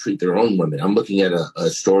how they treat their own women. I'm looking at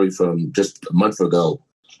a story from just a month ago,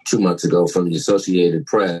 2 months ago, from the Associated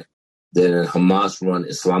Press, that a Hamas-run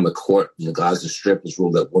Islamic court in the Gaza Strip has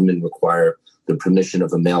ruled that women require the permission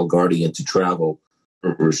of a male guardian to travel,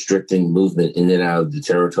 restricting movement in and out of the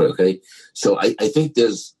territory. Okay, so I think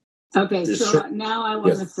there's... Okay, so now I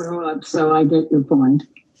want to throw up, so I get your point.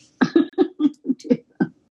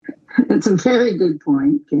 It's a very good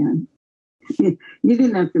point, Ken. You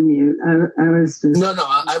didn't have to mute. I was just... No,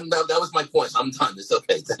 that was my point. I'm done. It's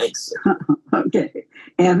okay. Thanks. Okay.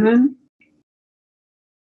 Evan?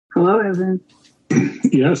 Hello, Evan.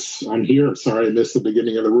 Yes, I'm here. Sorry I missed the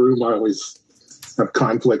beginning of the room. I always have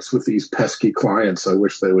conflicts with these pesky clients. I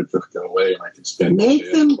wish they would just go away and I could spend...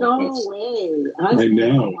 Make them go away. I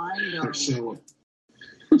know. They're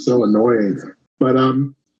so annoying. But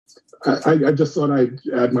I just thought I'd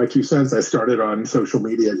add my 2 cents. I started on social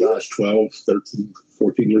media, 12, 13,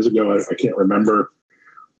 14 years ago. I can't remember,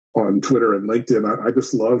 on Twitter and LinkedIn. I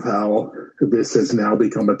just love how this has now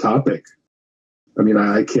become a topic. I mean,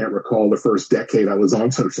 I can't recall the first decade I was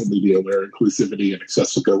on social media where inclusivity and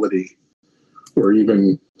accessibility were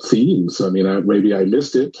even themes. I mean, maybe I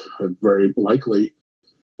missed it, very likely,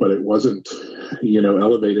 but it wasn't,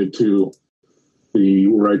 elevated to the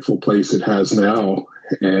rightful place it has now.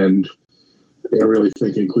 And I really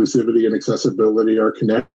think inclusivity and accessibility are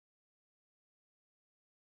connected.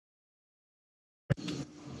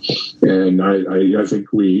 And I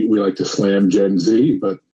think we like to slam Gen Z,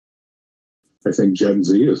 but I think Gen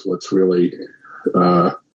Z is what's really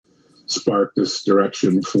sparked this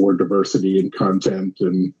direction for diversity in content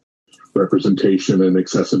and representation and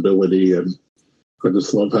accessibility. And I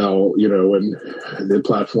just love how, when the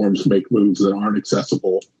platforms make moves that aren't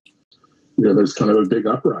accessible, there's kind of a big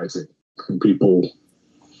uprising from people,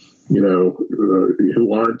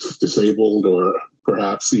 who aren't disabled or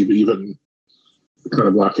perhaps even kind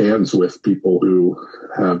of lock hands with people who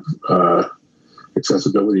have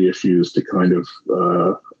accessibility issues to kind of,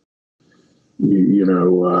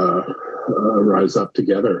 rise up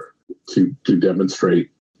together to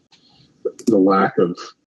demonstrate the lack of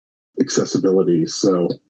accessibility. So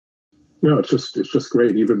No, it's just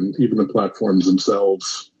great. Even the platforms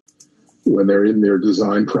themselves, when they're in their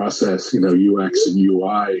design process, UX and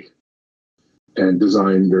UI, and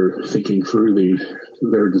design, they're thinking through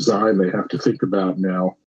their design. They have to think about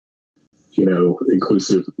now,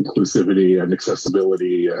 inclusivity and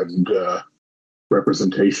accessibility and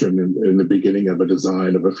representation in the beginning of a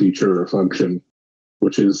design of a feature or function,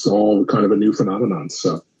 which is all kind of a new phenomenon.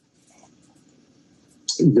 So,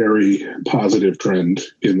 very positive trend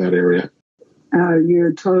in that area. You're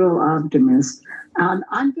a total optimist. I'm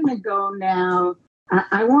going to go now.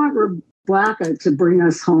 I want Rebecca to bring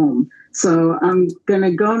us home. So I'm going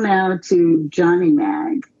to go now to Johnny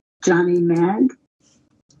Mag. Johnny Mag?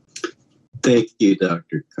 Thank you,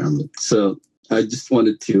 Dr. Carmen. So I just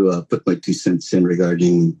wanted to put my 2 cents in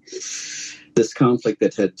regarding this conflict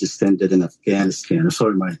that had just ended in Afghanistan. I'm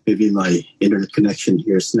sorry, maybe my internet connection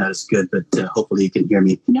here is not as good, but hopefully you can hear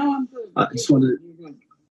me. No, I'm good. I just wanted.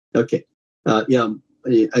 Okay, yeah,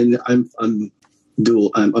 I'm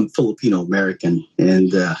dual. I'm Filipino American,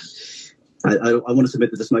 and I want to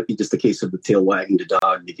submit that this might be just a case of the tail wagging the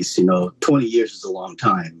dog, because 20 years is a long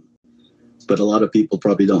time. But a lot of people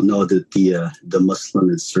probably don't know that the Muslim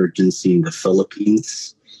insurgency in the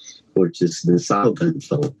Philippines, which is the southern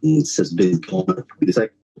Philippines, has been going on for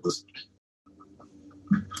decades.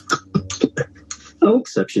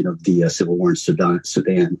 Exception of the civil war in Sudan.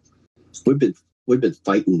 We've been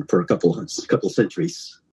fighting for a couple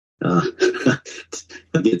centuries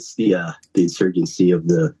against the insurgency of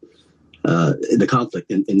the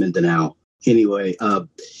conflict in Mindanao. Anyway, and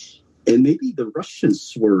maybe the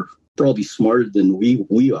Russians were probably smarter than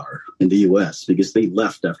we are in the U.S. because they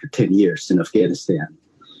left after 10 years in Afghanistan.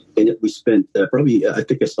 And yet we spent probably, I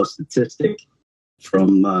think I saw a statistic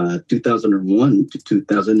from 2001 to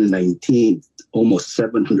 2019, almost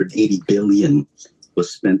 780 billion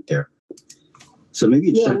was spent there. So maybe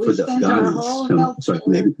it's time for the Afghans. Sorry,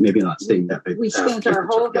 maybe I'm not saying that. We spent our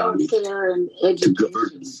whole health care and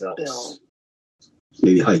education bill.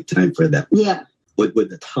 Maybe high time for that. Yeah. With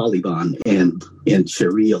the Taliban and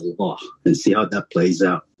Sharia law, and see how that plays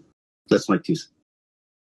out. That's my 2 cents.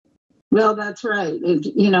 Well, that's right.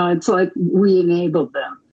 It's like we enabled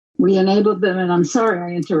them. And I'm sorry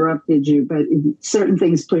I interrupted you, but certain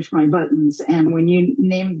things push my buttons. And when you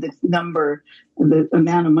named the number, the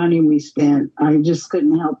amount of money we spent, I just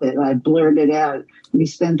couldn't help it. I blurted out. We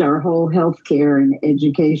spent our whole healthcare and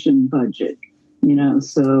education budget,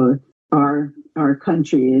 so our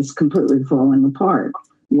country is completely falling apart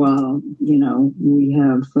while, we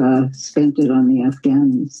have spent it on the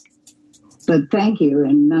Afghans. But thank you,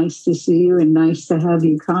 and nice to see you, and nice to have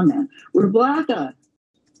you comment. Rebecca,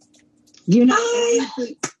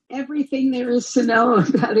 everything there is to know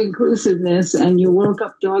about inclusiveness, and you woke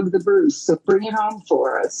up Dog the Bruce, so bring it home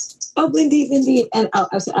for us. Oh, indeed. And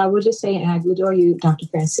I would just say, and I adore you, Dr.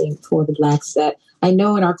 Francine, for the Blacks, that I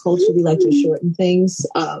know in our culture we like to shorten things.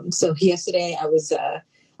 So yesterday I was,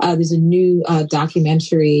 there's a new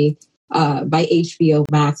documentary by HBO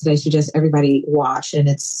Max that I suggest everybody watch. And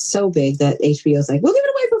it's so big that HBO is like, we'll give it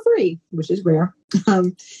away for free, which is rare.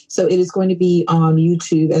 So it is going to be on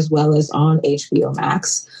YouTube as well as on HBO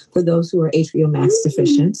Max for those who are HBO Max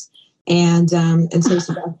deficient. And so it's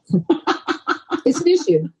about, it's an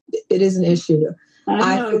issue. It is an issue.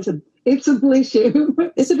 I know it's a issue.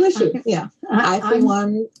 It's a issue. Yeah. For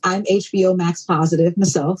one, I'm HBO Max positive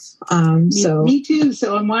myself. Me too.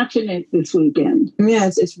 So I'm watching it this weekend. Yeah,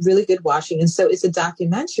 it's really good watching. And so it's a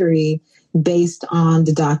documentary based on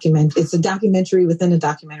the document. It's a documentary within a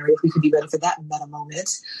documentary, if we could be ready for that meta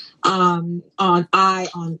moment, on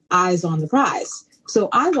Eyes on the Prize. So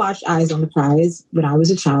I watched Eyes on the Prize when I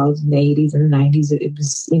was a child in the 80s and the 90s. It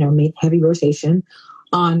was, made heavy rotation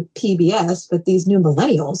on PBS, but these new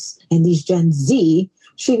millennials and these Gen Z,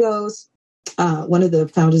 she goes, one of the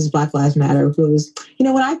founders of Black Lives Matter goes,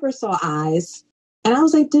 when I first saw Eyes, and I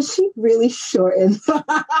was like, did she really shorten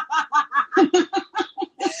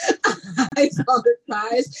Eyes on the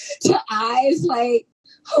Prize to Eyes? Like,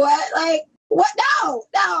 what? Like, what?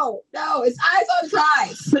 No, it's Eyes on the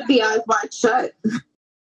Prize. Put the eyes wide shut.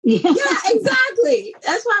 Yeah, exactly.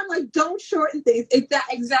 That's why I'm like, don't shorten things.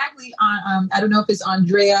 Exactly. On I don't know if it's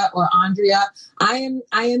Andrea or Andrea. I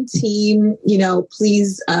am team.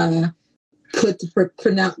 Please put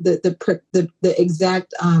the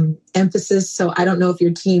exact emphasis. So I don't know if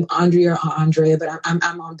you're team Andrea or Andrea, but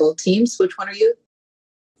I'm on both teams. Which one are you?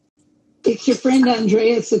 It's your friend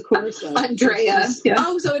Andrea Sikorska. Andrea. Yeah.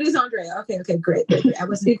 Oh, so it is Andrea. Okay, great. I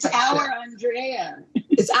wasn't. It's our Andrea.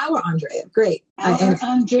 It's our Andrea. Great.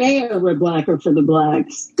 Andrea Rebecca for the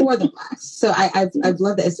Blacks. For the Blacks. So I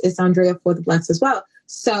love that it's Andrea for the Blacks as well.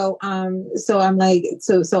 So I'm like,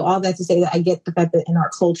 so all that to say that I get the fact that in our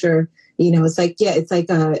culture, it's like, yeah, it's like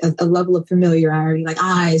a level of familiarity, like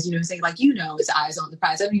eyes, saying like, it's eyes on the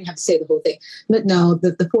prize. I don't even have to say the whole thing, but no,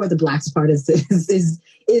 the For the Blacks part is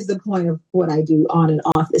the point of what I do on and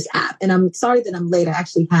off this app. And I'm sorry that I'm late. I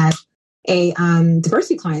actually had a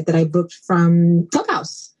diversity client that I booked from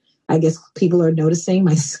Clubhouse. I guess people are noticing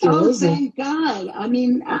my skills. Oh, thank God. I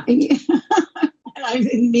mean, I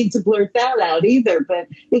didn't mean to blurt that out either, but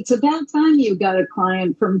it's about time you got a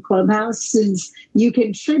client from Clubhouse since you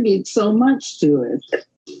contribute so much to it.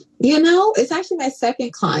 It's actually my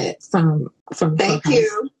second client from Thank Clubhouse.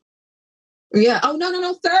 you. Yeah. Oh,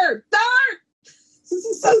 no. Third. This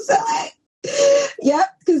is so sad. Yep.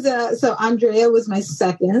 Because so Andrea was my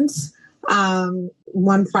second,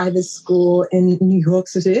 one private school in New York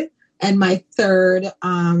City. And my third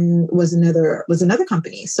was another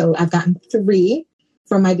company. So I've gotten 3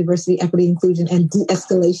 from my diversity, equity, inclusion, and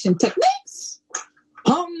de-escalation techniques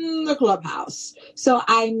on the Clubhouse. So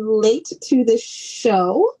I'm late to the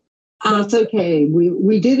show. That's okay.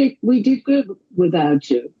 We did it. We did good without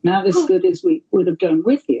you. Not as good as we would have done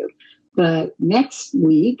with you. But next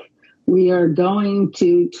week we are going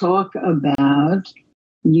to talk about,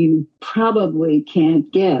 you probably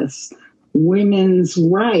can't guess, women's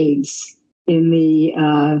rights in the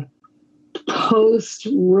post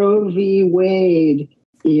Roe v. Wade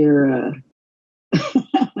era.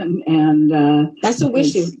 and that's a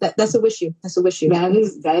wish. That's a wish. That's a wish. That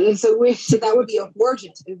is a wish. So that would be a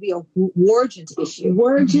wargent. It would be a wargent issue.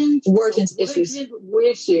 Wargent issues.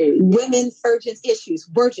 Wishes. Women urgent issues.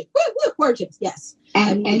 Wargent. Yes.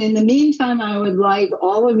 And in the meantime, I would like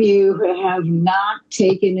all of you who have not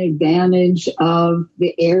taken advantage of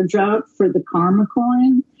the airdrop for the Karma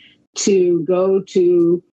coin to go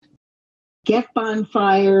to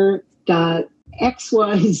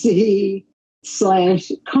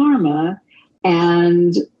getbonfire.xyz/karma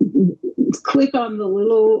and click on the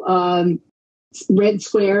little red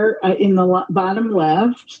square in the bottom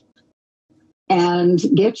left and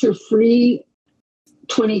get your free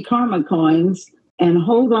 20 Karma coins and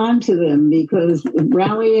hold on to them, because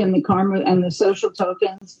Rally and the Karma and the social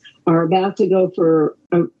tokens are about to go for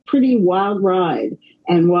a pretty wild ride.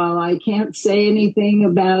 And while I can't say anything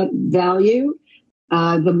about value,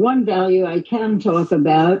 the one value I can talk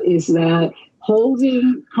about is that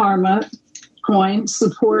holding Karma coin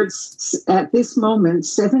supports at this moment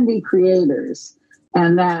 70 creators,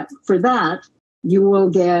 and that for that you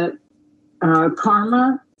will get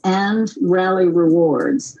Karma and Rally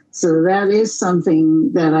rewards. So that is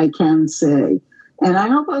something that I can say. And I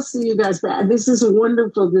hope I'll see you guys back. This is a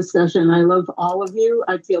wonderful discussion. I love all of you.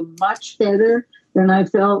 I feel much better than I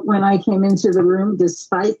felt when I came into the room,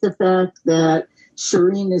 despite the fact that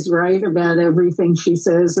Shireen is right about everything she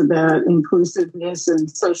says about inclusiveness and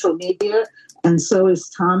social media, and so is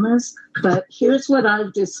Thomas. But here's what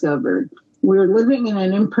I've discovered. We're living in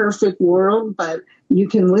an imperfect world, but you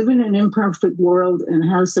can live in an imperfect world and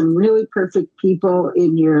have some really perfect people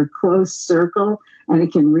in your close circle, and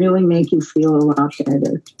it can really make you feel a lot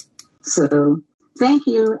better. So thank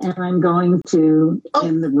you, and I'm going to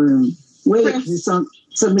end the room. Wait, does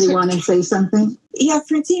somebody want to say something? Yeah,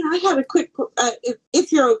 Francine, I had a quick,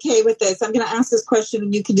 if you're okay with this, I'm going to ask this question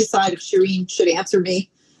and you can decide if Shireen should answer me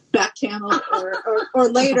back channel or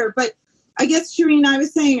later. But I guess, Shireen, I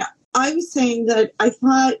was saying that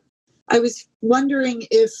I was wondering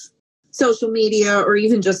if social media or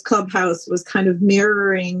even just Clubhouse was kind of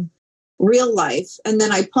mirroring real life. And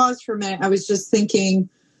then I paused for a minute. I was just thinking,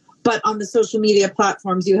 but on the social media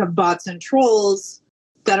platforms, you have bots and trolls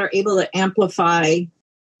that are able to amplify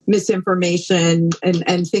misinformation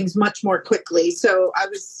and things much more quickly. So I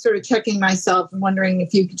was sort of checking myself and wondering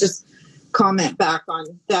if you could just comment back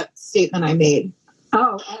on that statement I made.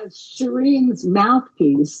 Oh, as Shireen's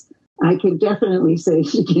mouthpiece, I can definitely say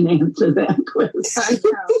she can answer that question.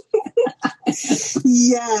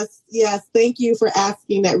 Yes. Thank you for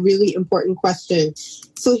asking that really important question.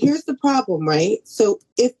 So here's the problem, right? So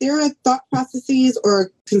if there are thought processes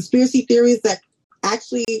or conspiracy theories that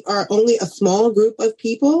actually are only a small group of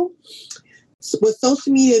people, what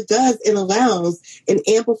social media does, it allows an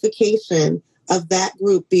amplification of that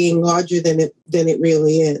group being larger than it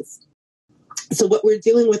really is. So what we're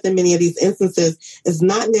dealing with in many of these instances is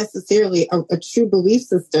not necessarily a true belief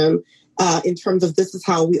system in terms of this is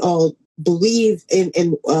how we all believe in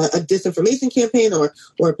a disinformation campaign or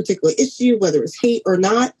a particular issue, whether it's hate or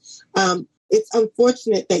not. It's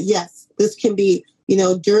unfortunate that, yes, this can be,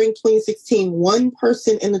 during 2016, one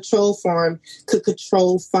person in the troll farm could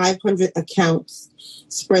control 500 accounts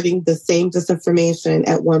spreading the same disinformation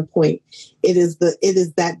at one point. It is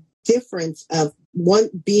that difference of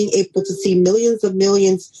being able to see millions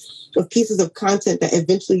of pieces of content that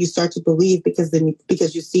eventually you start to believe because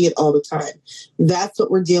you see it all the time. That's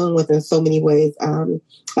what we're dealing with in so many ways,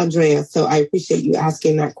 Andrea. So I appreciate you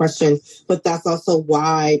asking that question. But that's also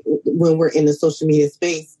why when we're in the social media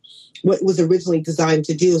space, what was originally designed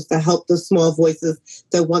to do is to help the small voices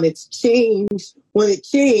that wanted change,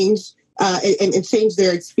 and change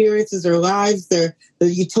their experiences, their lives, the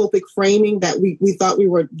utopic framing that we thought we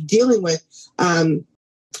were dealing with.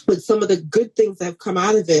 But some of the good things that have come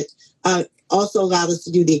out of it also allowed us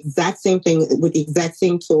to do the exact same thing with the exact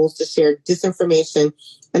same tools to share disinformation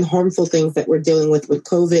and harmful things that we're dealing with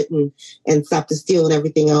COVID and Stop the Steal and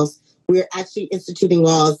everything else. We're actually instituting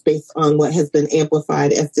laws based on what has been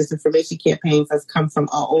amplified as disinformation campaigns has come from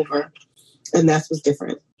all over. And that's what's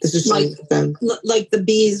different. This is like the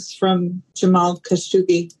bees from Jamal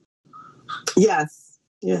Khashoggi. Yes.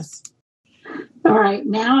 All right.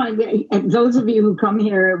 Now, those of you who come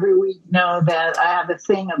here every week know that I have a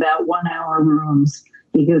thing about 1 hour rooms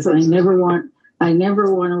because I never want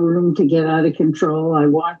a room to get out of control. I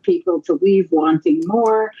want people to leave wanting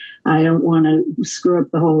more. I don't want to screw up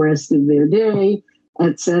the whole rest of their day,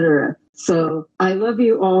 etc. So I love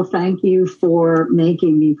you all. Thank you for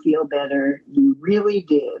making me feel better. You really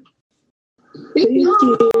did. Thank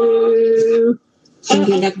you. Thank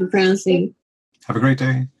you, Dr. Francine. Have a great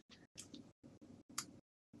day.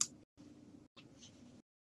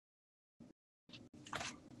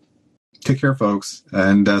 Take care, folks.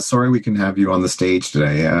 And sorry we can have you on the stage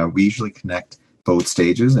today. We usually connect both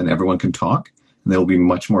stages and everyone can talk. And there will be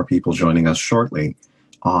much more people joining us shortly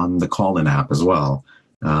on the call-in app as well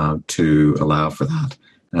to allow for that.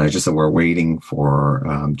 Just that we're waiting for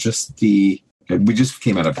we just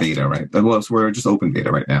came out of beta, right? Well, we're just open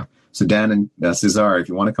beta right now. So Dan and Cesar, if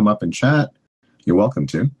you want to come up and chat, you're welcome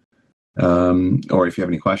to. Or if you have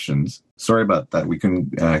any questions. Sorry about that. We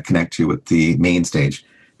can connect you with the main stage.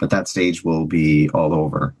 But that stage will be all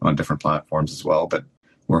over on different platforms as well. But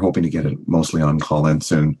we're hoping to get it mostly on call-in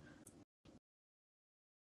soon.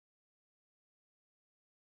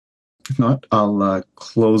 If not, I'll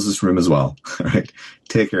close this room as well. All right.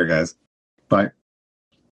 Take care, guys. Bye.